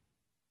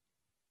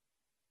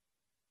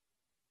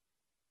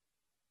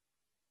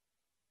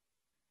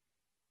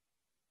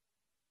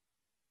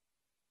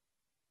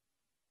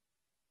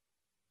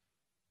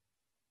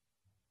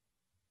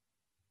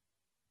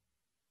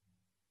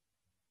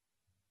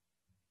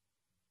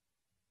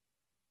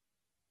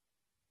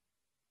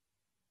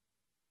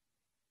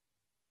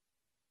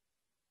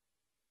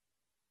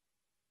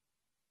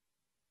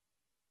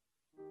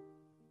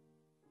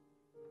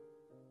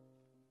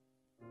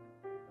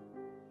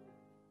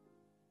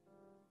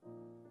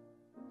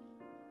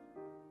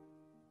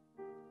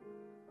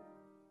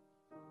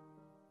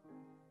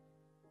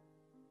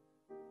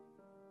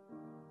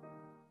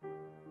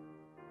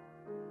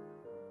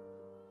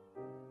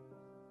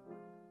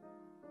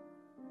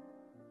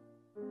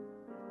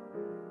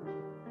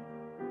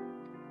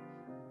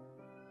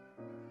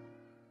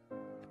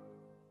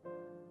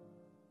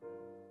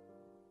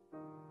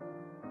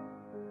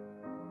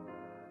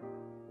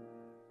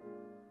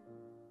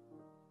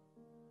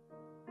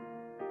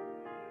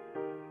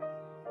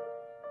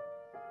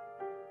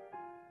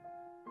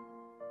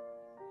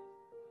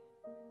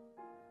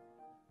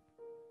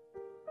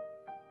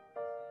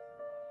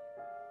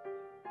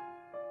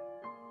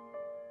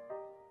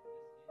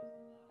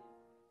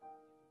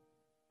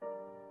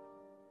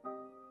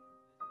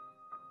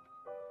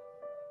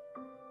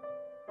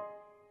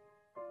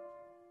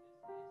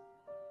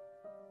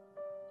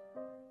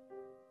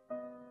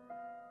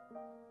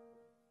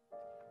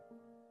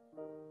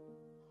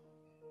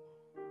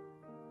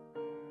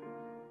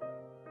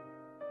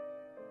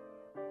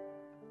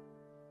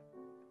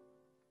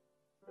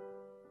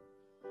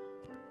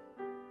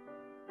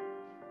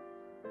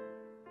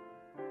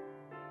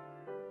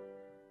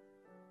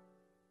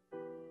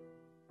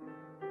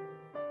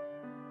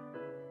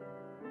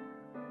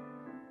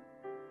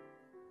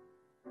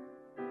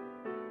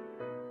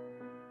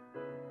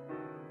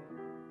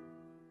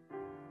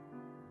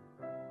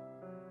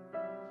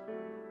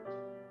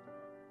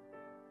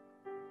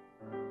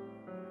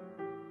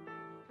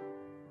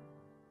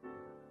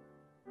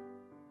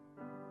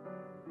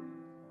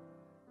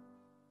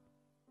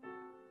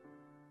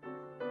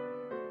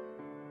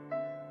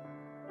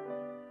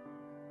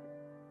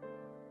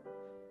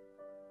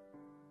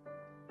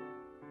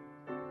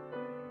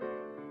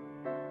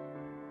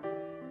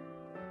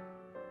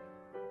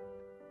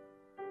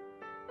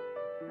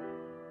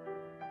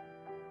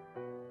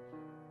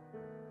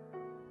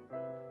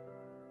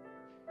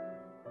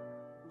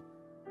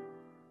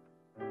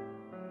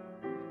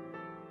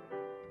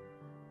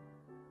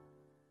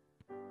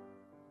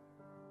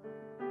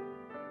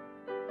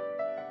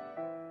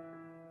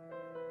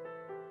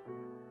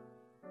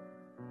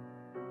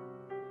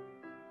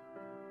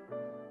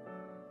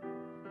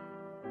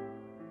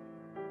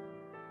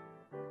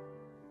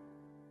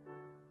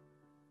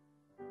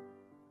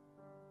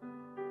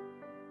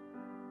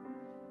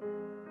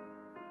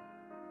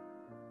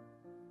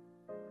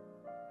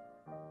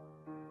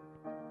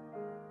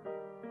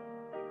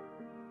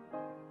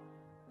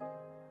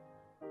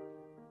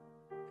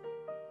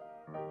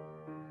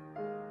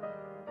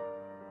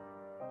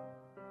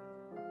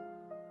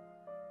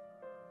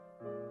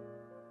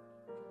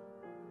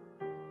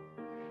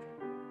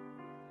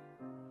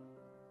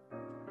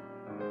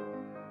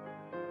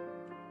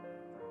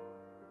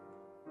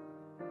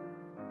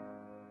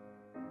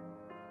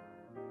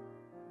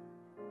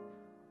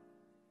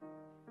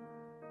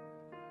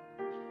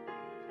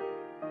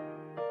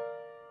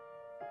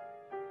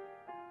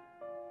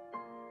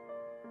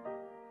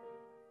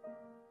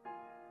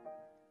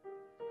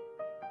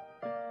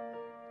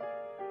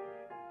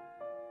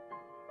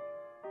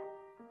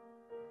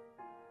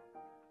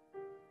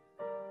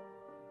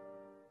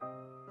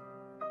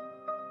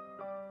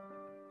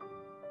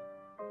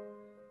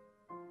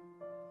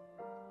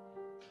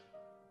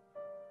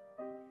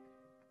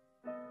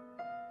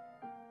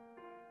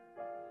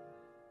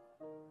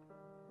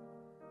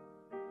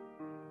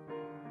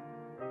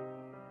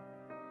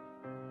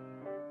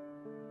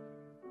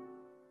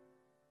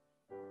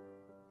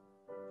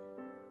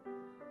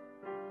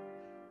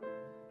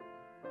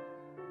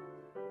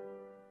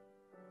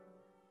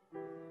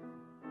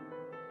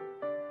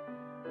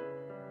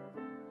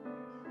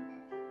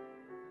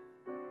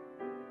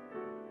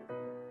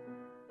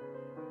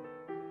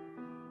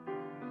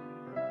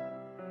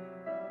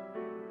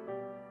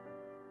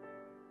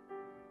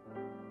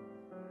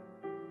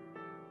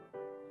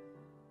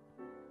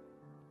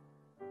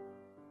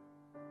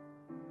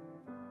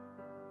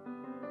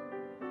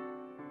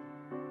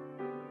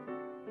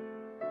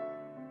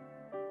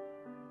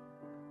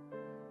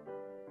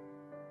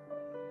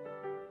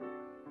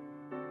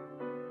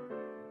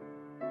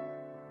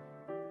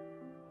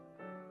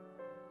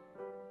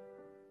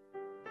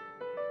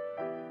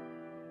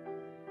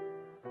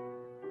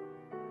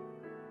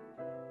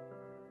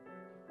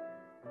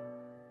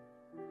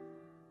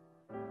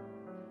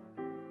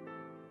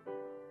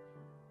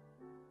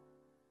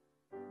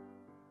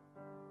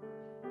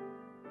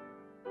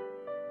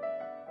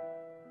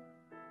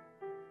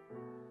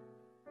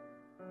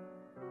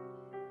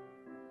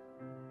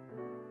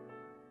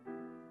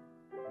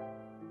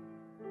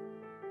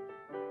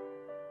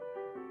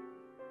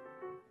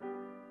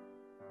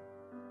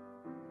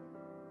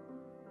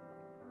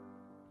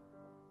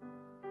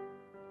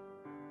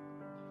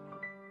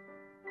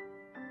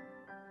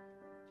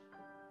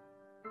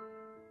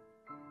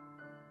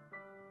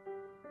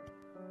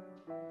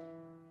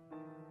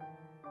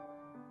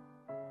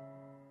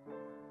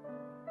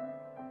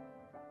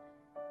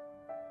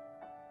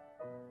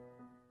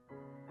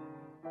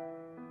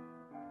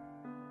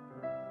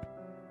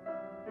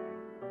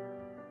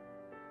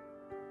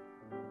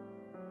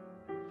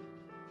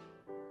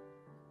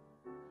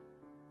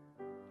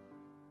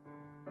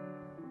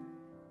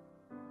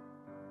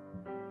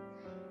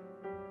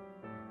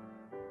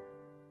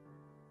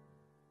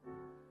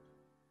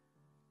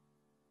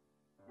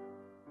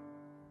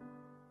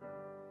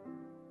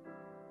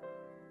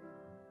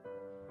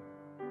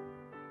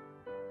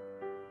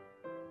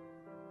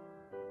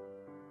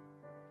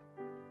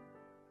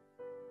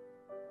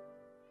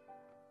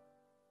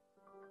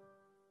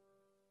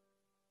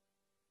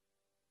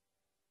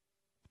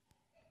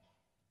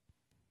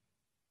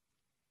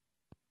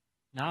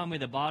 Now may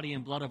the body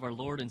and blood of our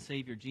Lord and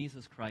Savior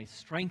Jesus Christ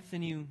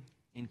strengthen you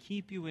and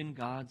keep you in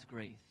God's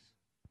grace.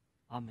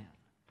 Amen.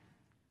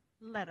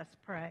 Let us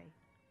pray.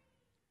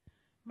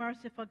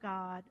 Merciful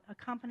God,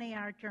 accompany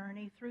our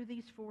journey through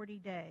these 40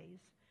 days.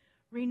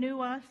 Renew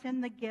us in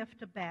the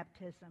gift of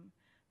baptism,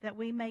 that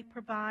we may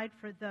provide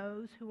for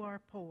those who are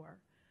poor,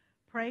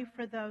 pray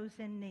for those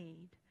in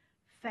need,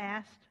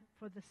 fast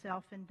for the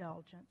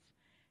self-indulgence,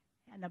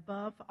 and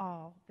above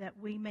all, that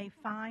we may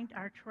find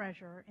our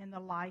treasure in the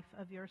life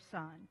of your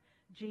Son,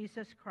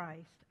 Jesus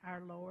Christ,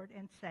 our Lord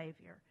and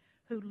Savior,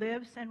 who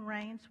lives and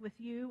reigns with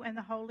you and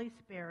the Holy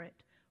Spirit,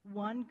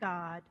 one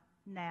God,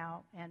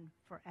 now and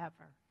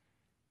forever.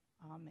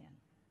 Amen.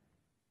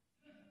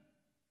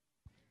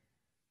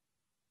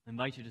 I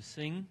invite you to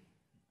sing,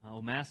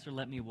 O Master,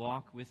 let me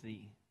walk with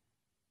thee.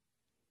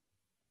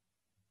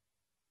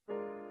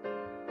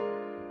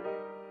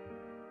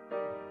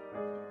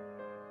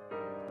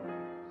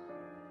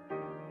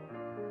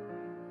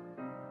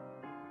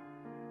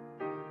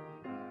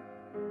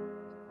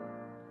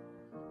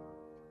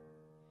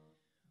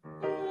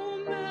 O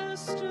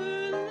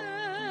Master,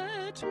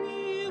 let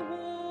me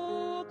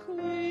walk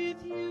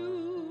with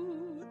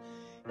you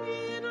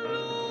in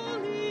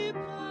lowly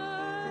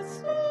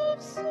paths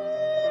of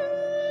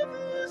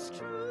service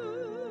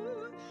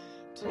true.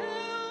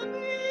 Tell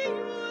me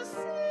your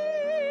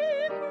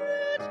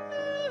secret,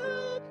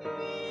 help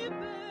me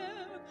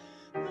bear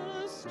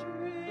the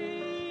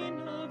strain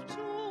of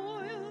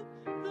toil,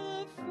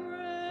 the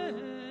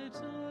fret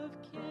of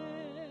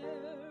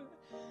care.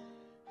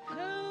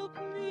 Help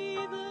me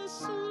the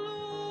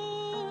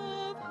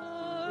slow of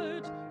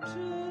heart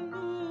to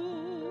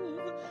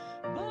move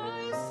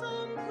by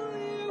some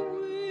clear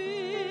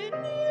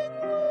winning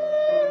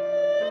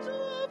word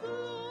of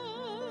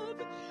love.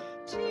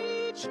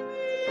 Teach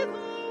me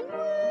the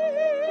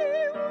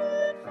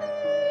wayward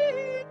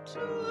feet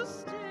to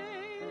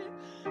stay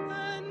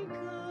and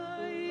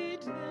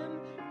guide them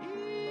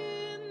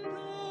in the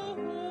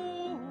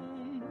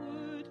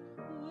homeward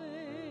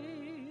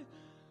way.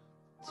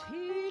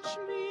 Teach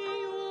me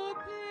your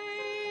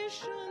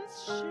patience,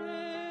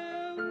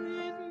 share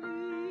with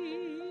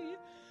me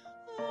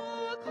a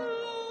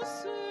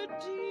closer,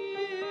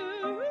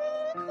 dearer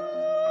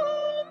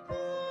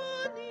company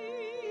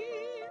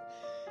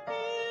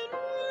in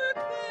work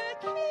that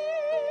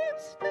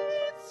keeps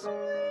faith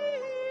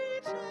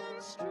sweet and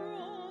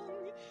strong,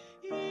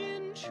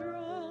 in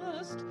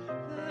trust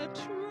that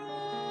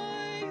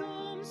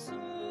triumphs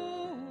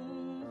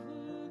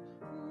over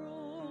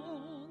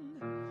wrong.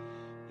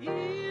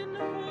 In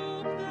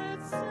hope that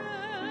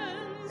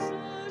sends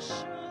a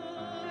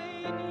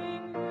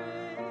shining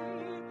ray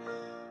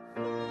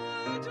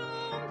far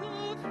down the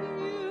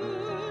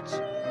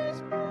future's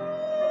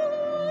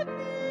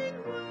broadening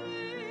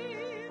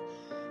way,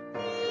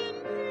 in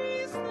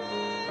peace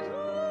that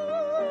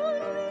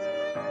only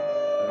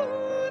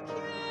you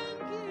can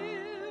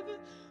give.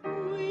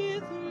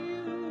 With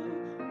you,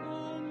 O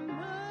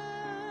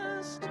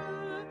Master,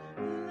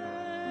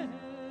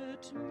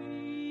 let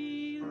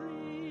me live.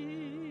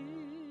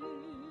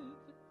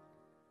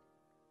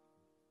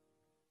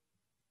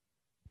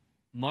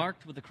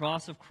 Marked with the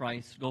cross of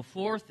Christ, go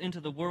forth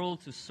into the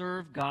world to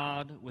serve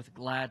God with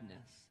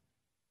gladness.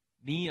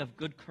 Be of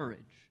good courage.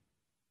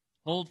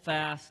 Hold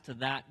fast to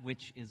that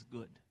which is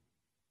good.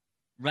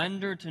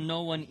 Render to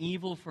no one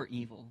evil for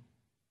evil.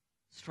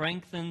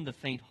 Strengthen the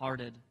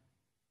faint-hearted.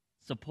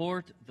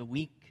 Support the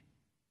weak.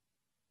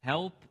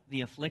 Help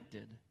the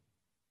afflicted.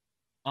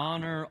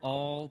 Honor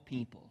all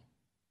people.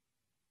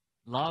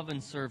 Love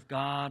and serve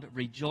God,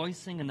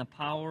 rejoicing in the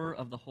power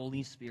of the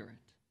Holy Spirit.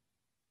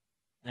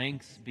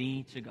 Thanks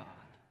be to God.